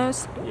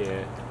 Luciano's?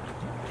 Yeah.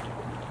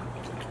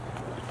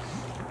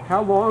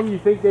 How long do you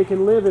think they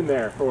can live in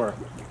there for?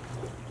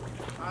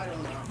 I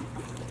don't know.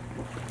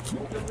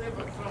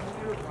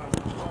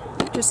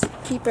 Just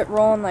keep it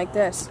rolling like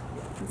this.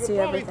 You can see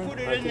everything. Put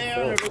it in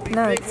there and it'll be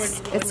No, big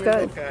it's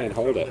good. And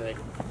hold it.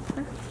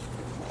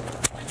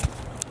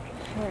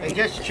 They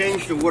just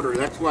changed the water.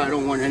 That's why I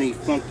don't want any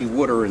funky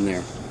water in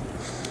there.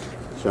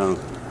 So.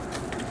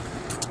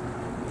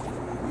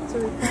 So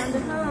we found a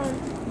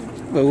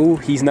home. Oh,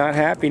 he's not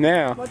happy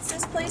now. What's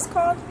this place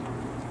called?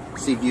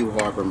 Seaview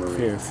Harbor Marine.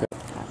 Here,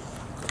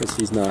 because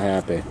he's not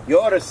happy. You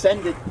ought to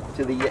send it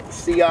to the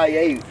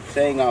CIA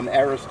saying I'm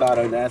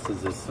Aristotle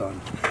Onassis' son.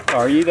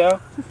 Are you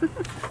though?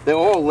 They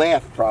all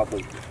laugh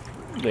probably.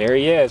 There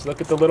he is. Look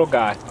at the little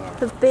guy.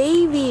 The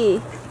baby.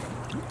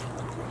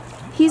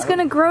 He's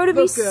gonna grow to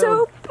be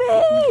so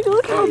big.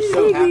 Look how He's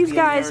so big happy these in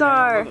guys there now.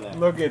 are. Look at that.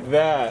 Look at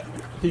that.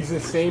 He's the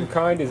same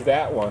kind as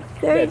that one.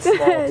 There That's he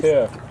small goes.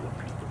 too.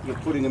 You're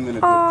putting him in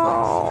a good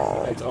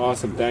Oh, That's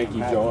awesome. Thank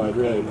you, Joel. I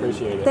really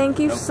appreciate it. thank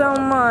you so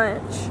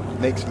much. place.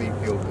 Makes me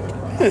feel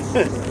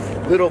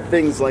good. Little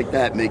things like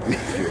that make me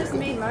feel Just good.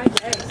 made my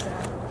day.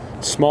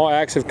 Small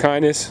acts of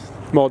kindness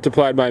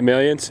multiplied by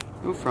millions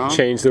No problem.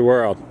 change the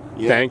world.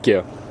 Yeah. Thank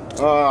you.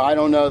 I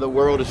don't know. The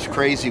world is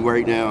crazy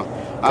right now.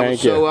 I was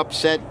Thank you. so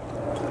upset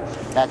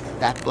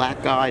that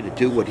black guy to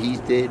do what he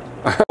did.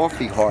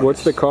 Coffee harvest.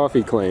 What's the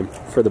coffee claim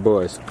for the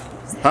boys?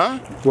 Huh?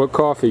 What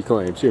coffee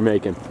claims you're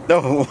making?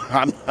 No,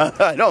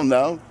 I don't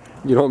know.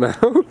 You don't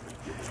know?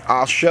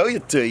 I'll show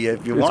it to you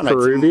if you It's want.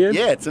 Peruvian?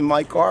 Yeah, it's in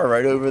my car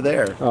right over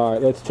there. All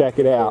right, let's check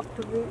it out.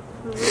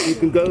 You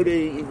can go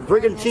to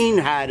Brigantine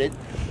had it.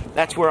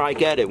 That's where I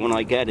get it. When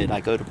I get it,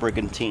 I go to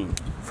Brigantine.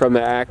 From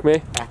the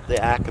Acme? At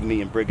the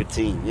Acme in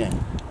Brigantine, yeah.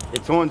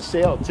 It's on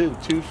sale too.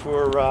 2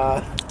 for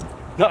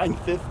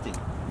 $9.50.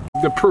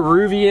 The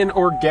Peruvian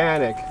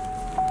organic.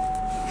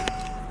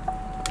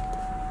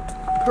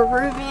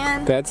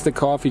 Peruvian. That's the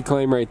coffee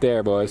claim right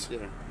there, boys. Yeah.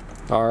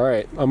 All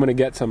right, I'm gonna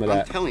get some of I'm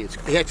that. telling you,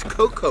 it has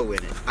cocoa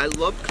in it. I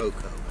love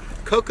cocoa.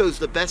 Cocoa's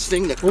the best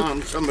thing to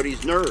calm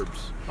somebody's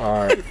nerves.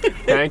 All right.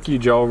 Thank you,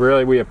 Joel.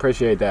 Really, we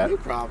appreciate that. No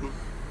problem.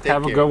 Take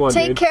Have a care. good one,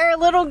 Take dude. care,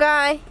 little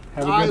guy.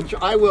 Have a good...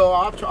 I will.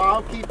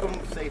 I'll keep them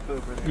safe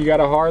over there. You got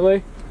a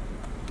Harley?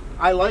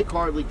 I like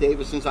Harley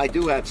Davidsons. I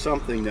do have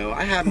something though.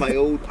 I have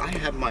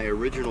my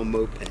original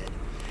moped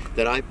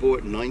that I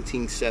bought in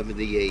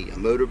 1978, a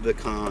Motor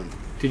Beacon.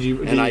 Did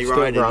you And I still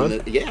ride run?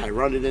 it. I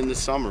run it in the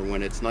summer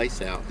when it's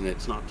nice out and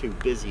it's not too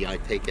busy. I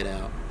take it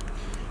out.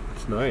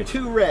 It's nice.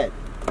 2 red.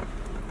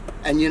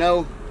 And you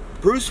know,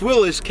 Bruce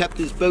Willis kept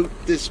his boat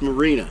this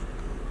marina.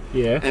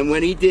 Yeah. And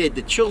when he did,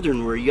 the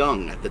children were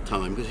young at the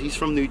time because he's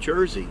from New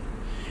Jersey.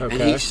 Okay.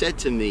 And he said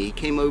to me, he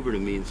came over to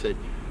me and said,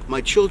 my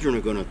children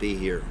are going to be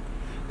here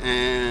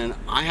and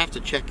I have to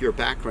check your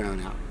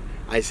background out.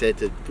 I said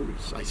to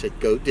Bruce, I said,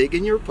 go dig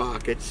in your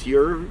pockets.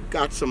 You've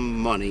got some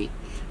money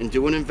and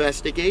do an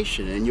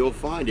investigation and you'll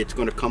find it's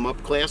going to come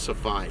up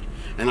classified.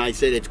 And I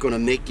said, it's going to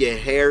make your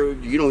hair,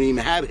 you don't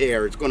even have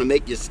hair, it's going to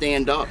make you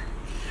stand up.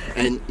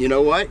 And you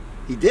know what?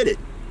 He did it.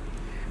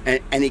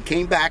 And he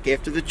came back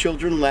after the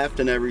children left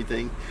and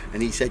everything,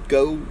 and he said,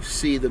 go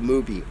see the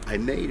movie. I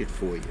made it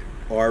for you.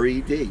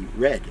 R-E-D,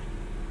 red.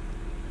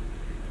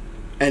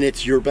 And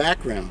it's your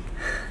background.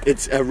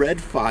 It's a red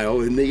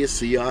file in the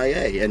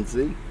CIA. And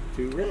see,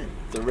 2 red.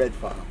 It's a red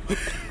file.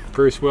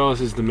 Bruce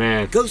Willis is the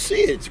man. Go see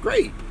it. It's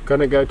great.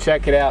 Gonna go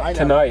check it I out know.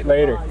 tonight,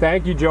 later.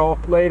 Thank you, Joel.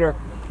 Later.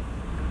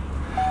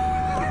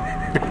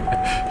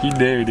 He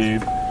knew,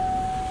 dude.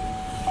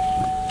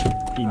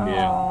 He knew.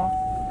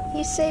 Aw,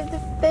 he saved the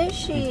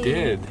fishy. He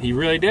did. He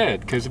really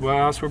did. Because what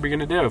else were we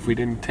gonna do if we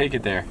didn't take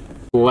it there?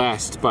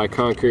 Blessed by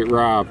Concrete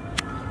Rob.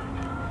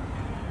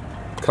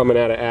 Coming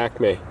out of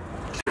Acme.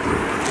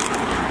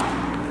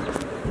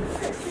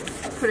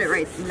 Put it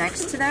right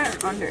next to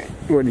that or under it?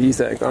 What do you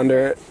think?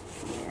 Under it?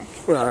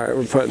 Alright,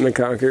 we're putting the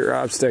concrete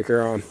rob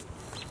sticker on.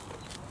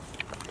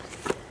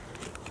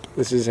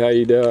 This is how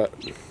you do it.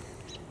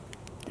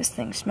 This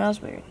thing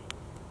smells weird.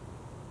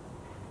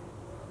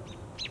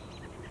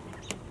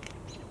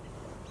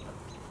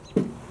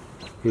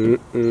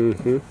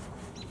 Mm-hmm.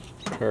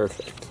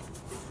 Perfect.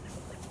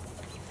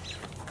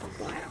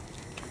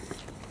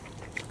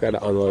 Got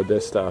to unload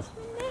this stuff.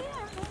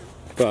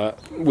 But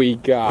we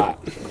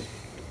got,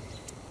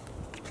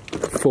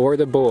 for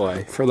the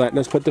boy, for letting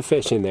us put the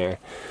fish in there,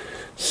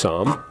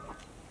 some.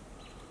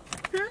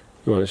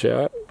 You want to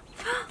show it?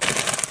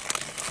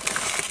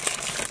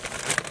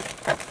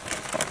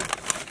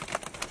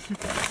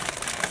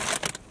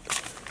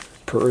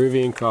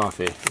 Peruvian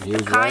coffee. He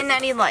was Kind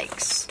that he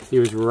likes. He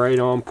was right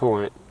on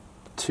point.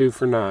 2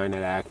 for 9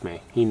 at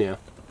Acme. He knew.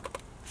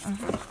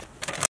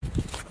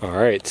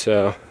 Alright,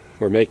 so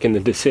we're making the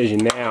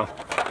decision now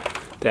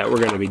that we're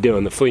going to be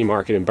doing the flea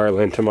market in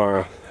Berlin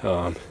tomorrow.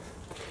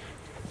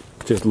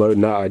 Just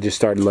loading up. I just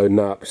started loading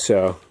up.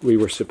 So we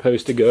were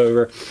supposed to go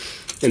over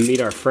and meet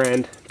our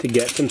friend to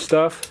get some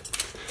stuff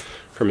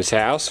from his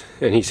house.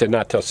 And he said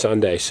not till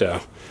Sunday.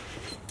 So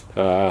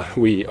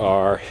we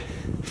are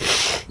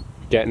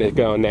getting it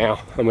going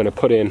now. I'm going to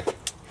put in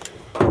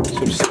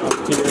some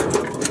stuff here.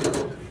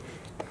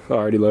 I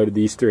already loaded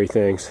these 3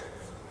 things.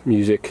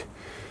 Music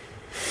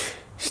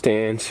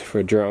stands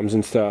for drums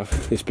and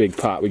stuff. This big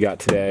pot we got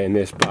today, and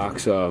this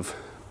box of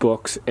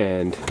books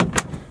and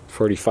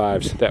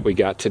 45s that we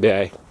got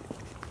today.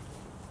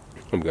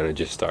 I'm going to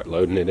just start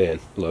loading it in.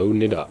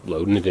 Loading it up.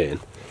 Loading it in.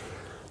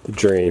 The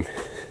dream.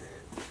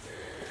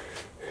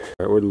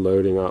 Alright, we're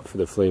loading up for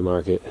the flea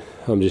market.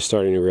 I'm just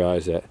starting to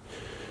realize that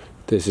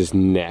this is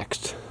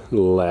next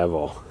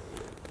level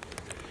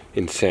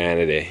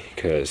insanity,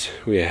 because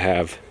we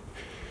have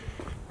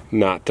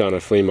not done a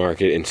flea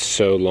market in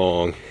so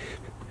long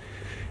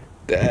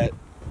that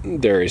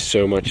there is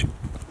so much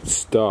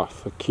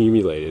stuff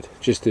accumulated.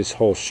 Just this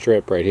whole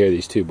strip right here,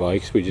 these 2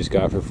 bikes we just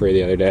got for free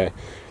the other day,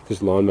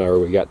 this lawnmower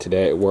we got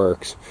today, it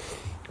works.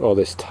 All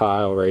this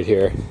tile right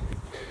here,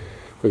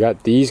 we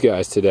got these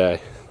guys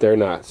today, they're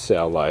not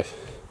sell life.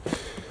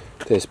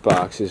 This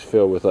box is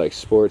filled with like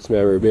sports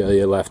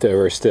memorabilia left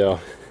over still.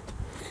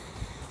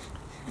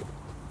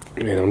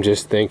 And I'm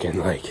just thinking,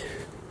 like,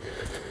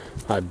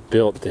 I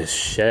built this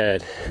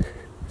shed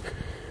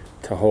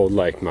to hold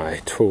like my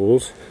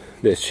tools,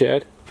 this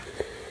shed,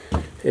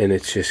 and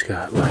it's just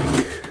got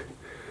like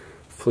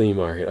flea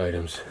market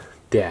items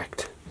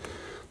decked.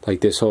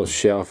 Like this whole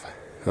shelf,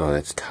 oh,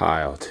 that's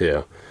tile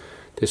too.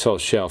 This whole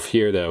shelf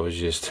here though is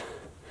just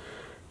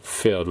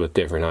filled with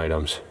different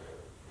items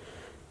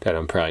that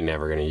I'm probably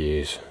never going to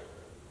use.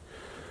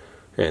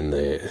 And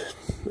the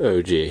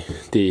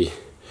OG, the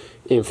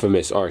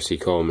infamous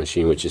RC Cole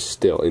machine, which is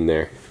still in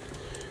there.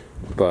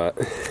 But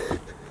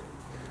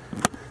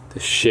the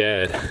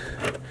shed,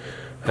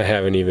 I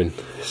haven't even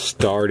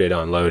started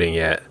unloading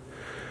yet.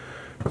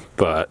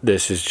 But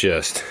this is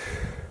just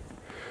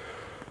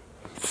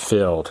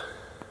filled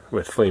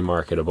with flea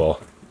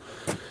marketable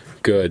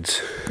goods.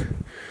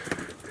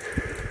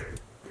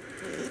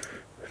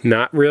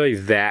 Not really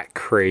that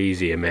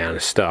crazy amount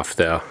of stuff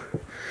though.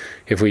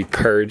 If we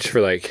purged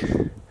for like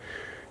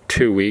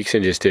 2 weeks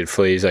and just did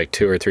fleas like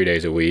 2 or 3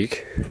 days a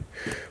week,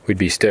 we'd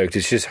be stoked.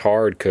 It's just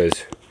hard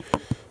because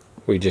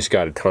we just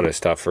got a ton of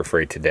stuff for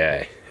free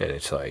today, and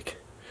it's like,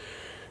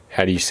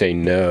 how do you say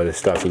no to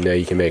stuff you know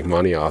you can make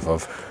money off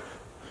of?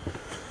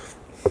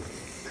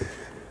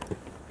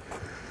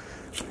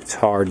 It's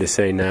hard to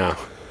say no.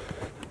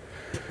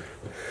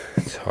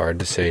 It's hard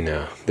to say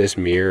no. This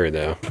mirror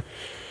though,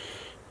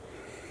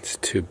 it's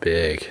too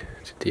big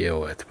to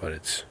deal with, but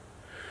it's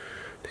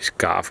these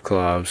golf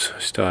clubs, I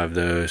still have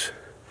those.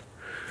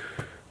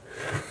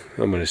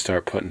 I'm going to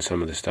start putting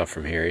some of the stuff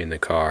from here in the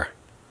car.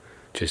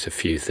 Just a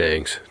few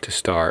things to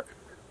start.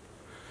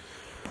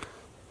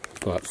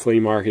 But flea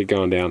market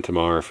going down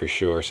tomorrow for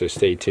sure, so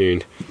stay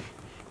tuned.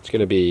 It's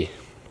going to be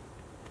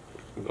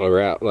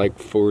around like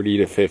 40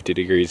 to 50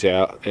 degrees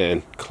out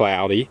and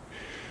cloudy,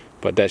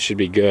 but that should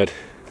be good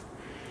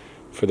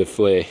for the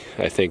flea.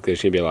 I think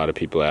there's going to be a lot of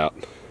people out,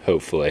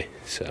 hopefully.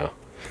 So,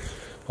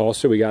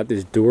 also we got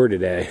this door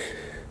today,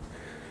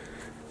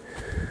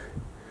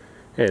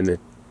 and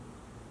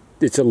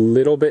it's a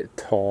little bit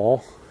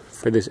tall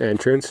for this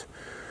entrance,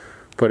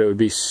 but it would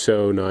be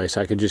so nice.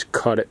 I could just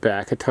cut it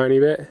back a tiny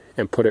bit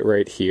and put it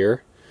right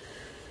here,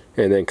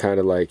 and then kind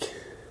of like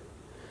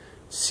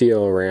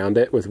seal around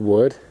it with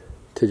wood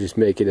to just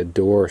make it a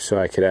door, so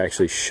I could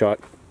actually shut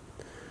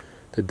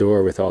the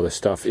door with all the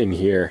stuff in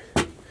here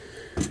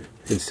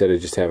instead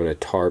of just having a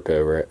tarp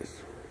over it,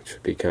 which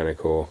would be kind of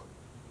cool.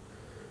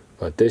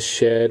 But this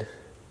shed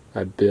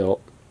I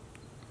built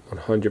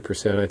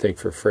 100% I think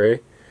for free,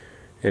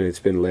 and it's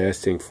been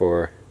lasting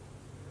for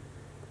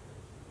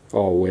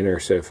all winter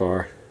so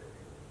far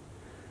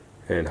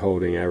and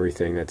holding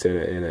everything that's in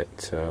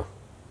it. So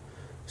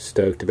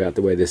stoked about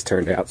the way this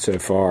turned out so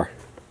far.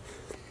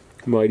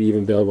 Might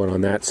even build one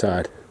on that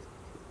side.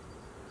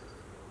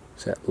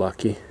 Is that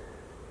lucky?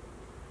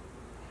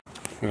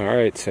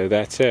 Alright, so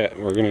that's it.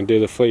 We're going to do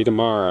the flea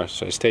tomorrow,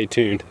 so stay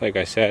tuned, like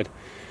I said.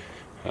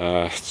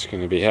 It's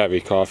going to be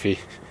heavy coffee.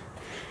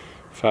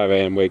 5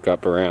 a.m. wake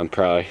up around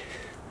probably.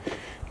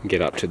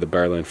 Get up to the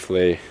Berlin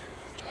flea.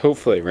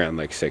 Hopefully around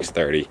like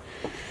 6:30.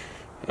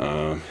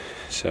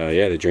 So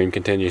yeah, the dream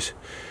continues.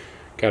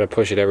 Gotta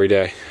push it every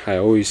day. I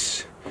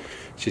always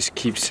just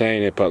keep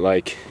saying it, but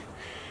like,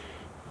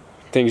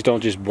 things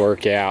don't just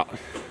work out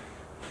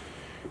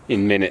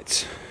in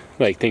minutes.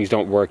 Like, things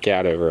don't work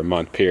out over a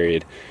month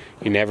period.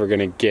 You're never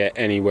gonna get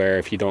anywhere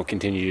if you don't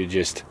continue to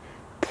just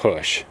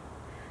push.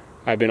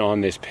 I've been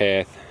on this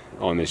path,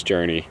 on this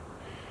journey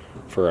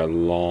for a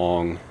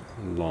long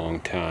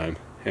time,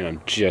 and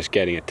I'm just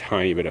getting a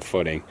tiny bit of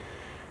footing,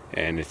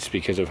 and it's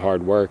because of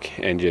hard work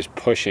and just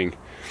pushing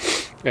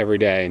every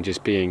day and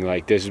just being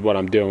like, this is what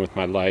I'm doing with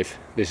my life,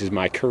 this is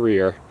my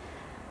career,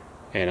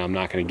 and I'm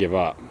not going to give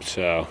up.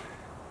 So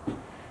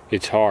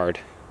it's hard,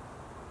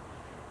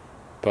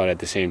 but at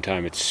the same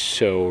time it's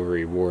so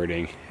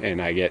rewarding,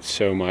 and I get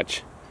so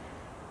much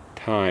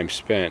time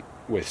spent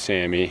with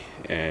Sammy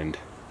and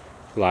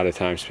a lot of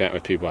time spent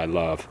with people I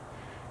love,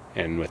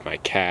 and with my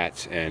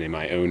cats and in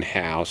my own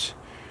house,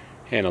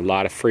 and a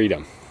lot of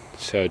freedom.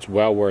 So it's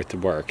well worth the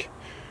work.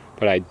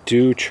 But I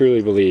do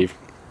truly believe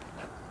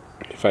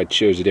if I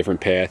chose a different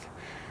path,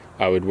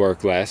 I would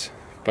work less,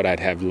 but I'd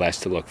have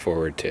less to look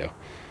forward to.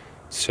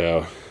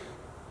 So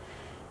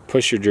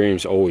push your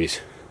dreams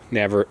always.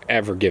 Never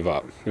ever give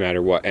up, no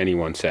matter what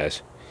anyone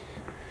says.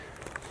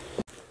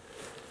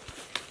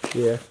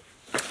 Yeah.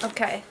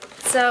 Okay,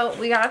 so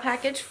we got a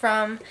package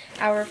from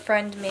our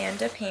friend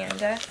Manda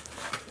Panda.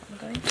 I'm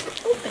going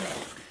to open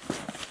it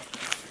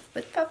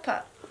with Pup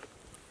Pup.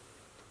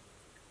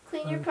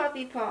 Clean your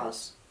puppy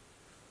paws.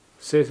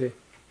 Sissy.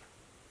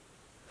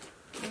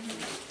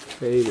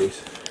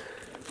 Babies.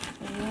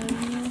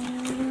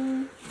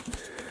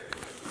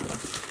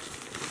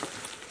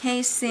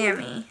 Hey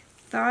Sammy,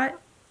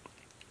 thought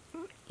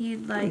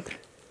you'd like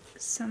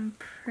some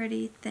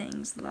pretty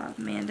things. Love,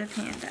 Manda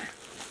Panda.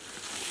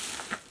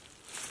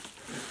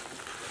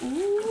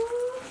 Ooh.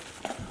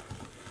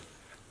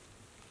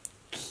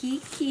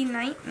 Kiki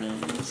Night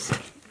Memes.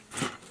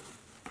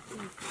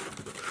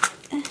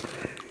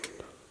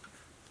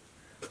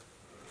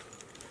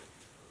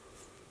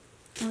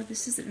 Oh,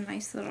 this is a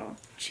nice little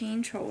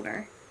change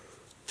holder.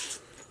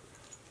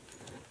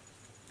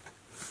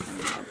 I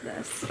love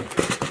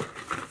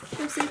this.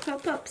 Looks like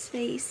Pop-Up's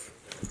face.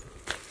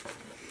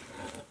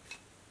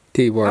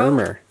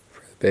 Dewormer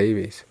for the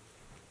babies.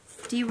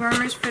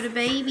 Dewormers for the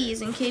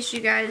babies, in case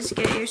you guys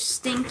get your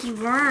stinky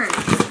worms.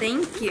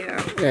 Thank you.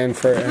 And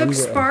for Look, Emma.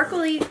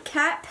 sparkly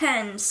cat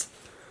pens.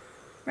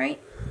 Right?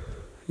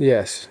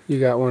 Yes, you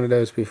got one of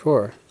those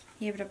before.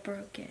 Yeah, but I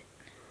broke it.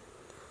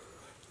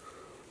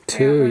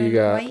 Two, you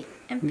got. White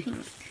and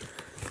pink.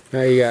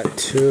 Now you got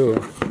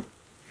two.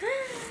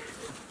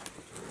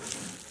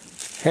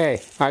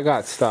 Hey, I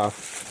got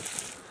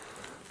stuff.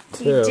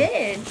 Too. You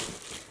did.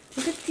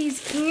 Look at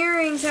these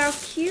earrings, how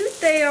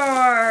cute they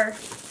are.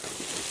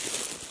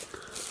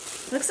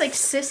 Looks like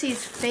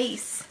Sissy's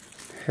face.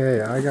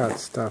 Hey, I got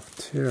stuff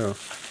too.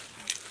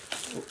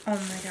 Oh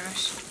my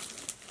gosh.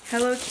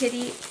 Hello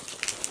Kitty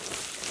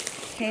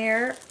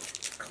hair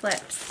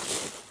clips.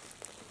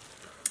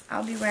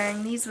 I'll be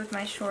wearing these with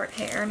my short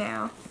hair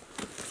now.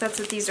 That's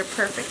what these are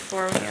perfect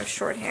for when you have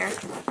short hair.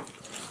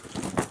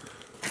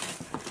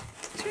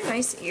 These are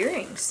nice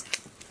earrings.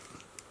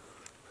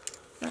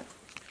 Oh,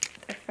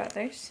 they're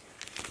feathers.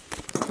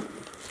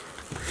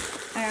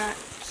 I got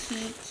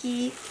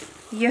Kiki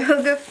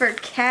yoga for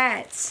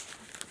cats.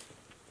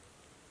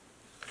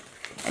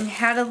 And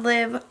how to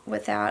live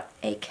without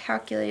a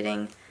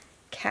calculating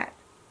cat.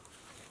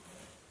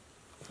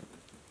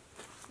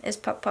 Is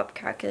Pup Pup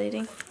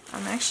calculating?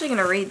 I'm actually going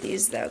to read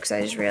these though, because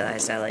I just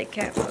realized I like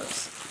cat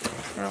books.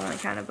 They're the only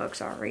kind of books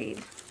I'll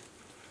read.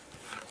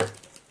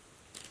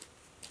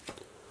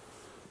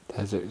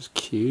 Desert's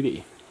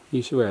cutie.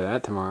 You should wear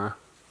that tomorrow.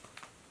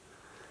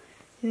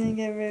 You think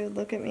everybody would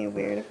look at me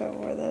weird if I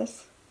wore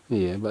this?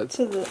 Yeah, but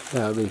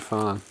that would be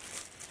fun.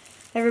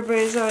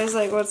 Everybody's always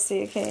like, what's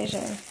the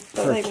occasion?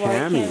 But For like, why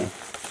Cammy. can't...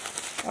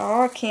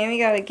 Oh, Cammy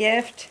got a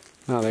gift.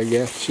 Oh, their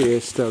gift. She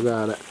has still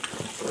got it.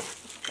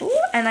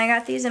 Ooh, and I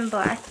got these in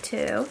black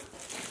too.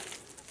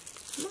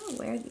 I'm gonna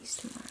wear these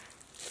tomorrow.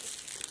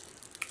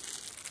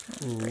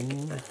 I'll break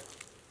it,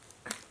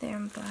 but they're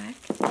in black.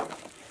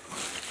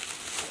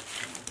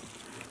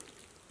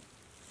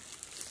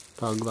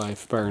 Bug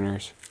life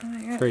burners. Oh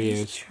my god, For these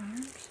use.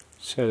 charms.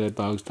 So that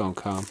bugs don't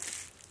come.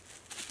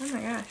 Oh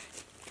my gosh.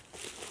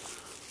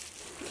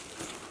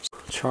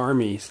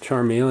 Charmies.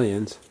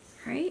 Charmeleons.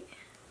 Right?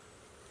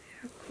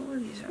 How cool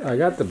these are. I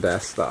got the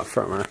best stuff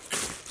from her.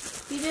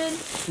 You did?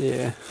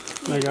 Yeah.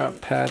 I got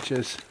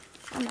patches.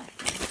 I'm not.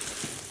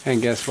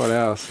 And guess what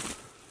else?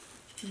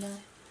 No.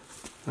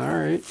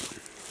 Alright.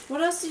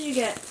 What else did you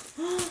get?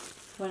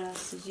 What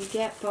else did you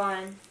get,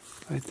 Bon?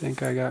 I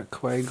think I got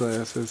Quay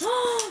glasses.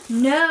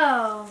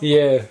 No!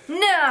 Yeah.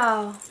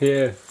 No!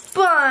 Yeah.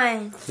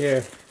 Bon!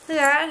 Yeah. Look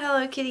at that,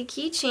 Hello Kitty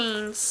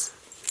keychains.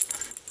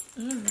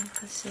 And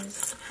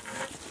necklaces.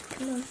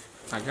 Come on.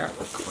 I got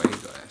clay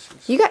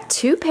glasses. You got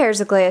 2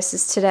 pairs of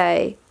glasses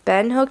today.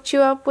 Ben hooked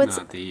you up with...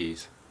 Not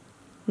these.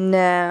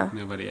 No.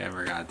 Nobody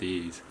ever got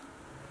these.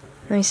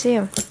 Let me see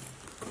them.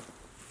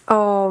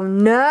 Oh,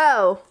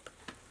 no.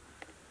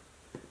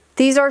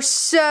 These are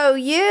so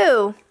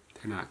you.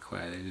 They're not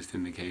clay. They just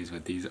indicate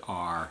what these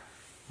are.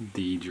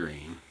 The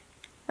dream.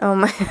 Oh,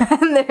 my God.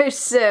 They're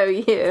so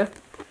you.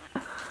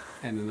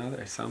 And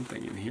another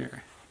something in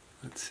here.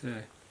 Let's see.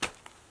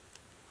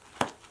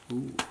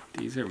 Ooh,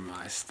 these are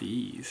my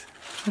stees.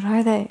 What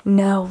are they?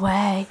 No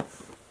way.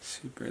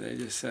 Super, they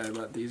just said,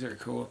 but these are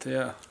cool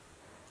too.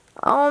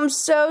 Oh, I'm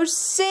so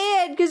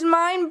sad because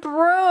mine You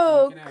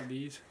broke. can have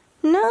these.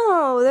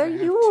 No, they're I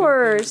have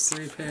yours.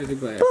 3 pairs of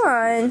glasses. Come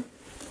on.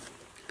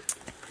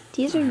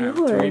 These are I have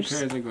yours. 3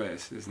 pairs of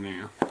glasses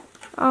now.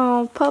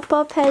 Oh,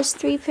 Pop-Up has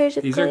 3 pairs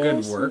of These glasses.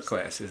 are good work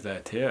glasses, though,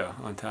 too,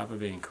 on top of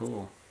being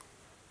cool.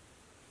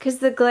 Because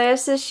the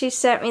glasses she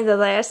sent me the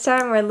last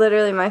time were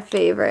literally my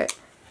favorite.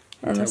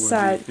 And the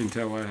side.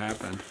 Until what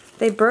happened?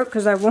 They broke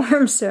because I wore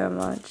them so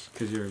much.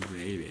 Because you're a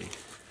baby.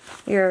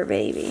 You're a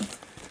baby.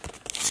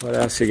 What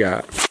else you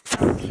got?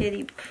 Oh,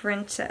 kitty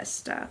princess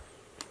stuff.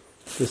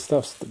 This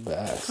stuff's the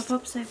best.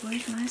 Pop-Up's like,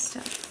 where's my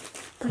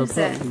stuff? What is Pop-Up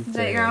that? is Is that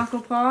there. your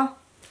Uncle Paul?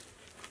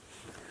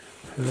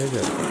 Here they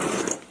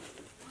go.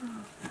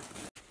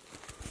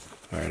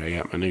 Alright, I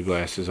got my new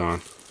glasses on.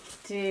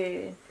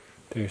 Dude,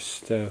 They're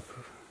so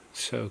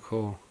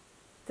cool.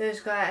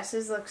 those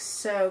glasses look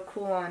so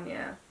cool on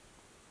you.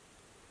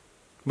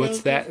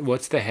 What's Thank that?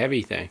 What's the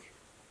heavy thing?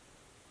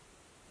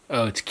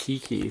 Oh, it's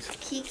Kiki's.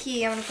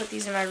 Kiki, I'm going to put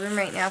these in my room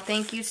right now.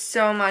 Thank you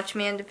so much,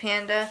 Manda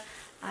Panda.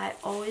 I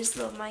always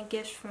love my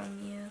gifts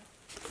from you.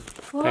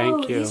 Whoa,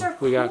 Thank you. These are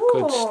We got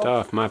good cool.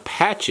 stuff. My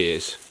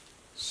patches.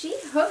 She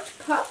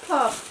hooked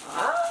Pop-Up.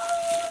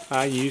 Oh.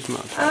 I use my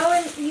patches. Oh,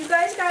 and you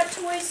guys got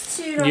toys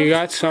too. Don't You be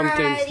got something,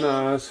 bratty.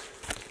 Snaz.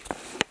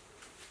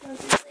 Don't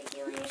be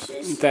flaky,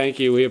 Lucius. Thank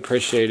you. We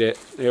appreciate it.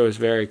 It was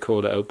very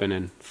cool to open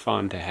and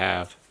fun to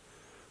have.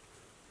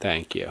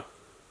 Thank you.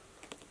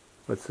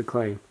 What's the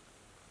claim?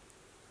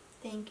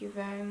 Thank you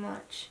very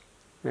much.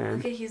 And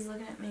Look at he's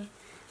looking at me.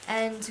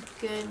 And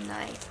good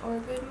night or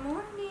good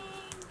morning.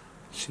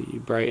 see you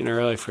bright and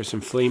early for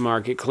some flea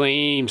market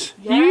claims.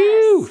 Yes.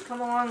 You!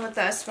 Come along with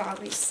us while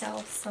we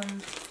sell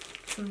some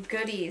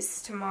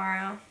goodies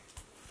tomorrow.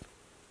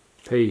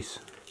 Peace.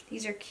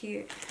 These are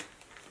cute.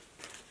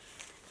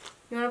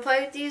 You want to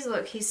play with these?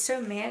 Look, he's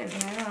so mad at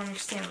me. I don't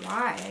understand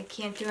why. I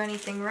can't do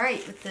anything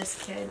right with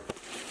this kid.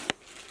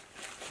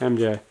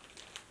 MJ.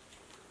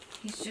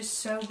 He's just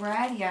so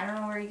bratty. I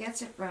don't know where he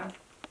gets it from.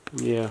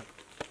 Yeah.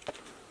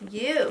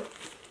 You.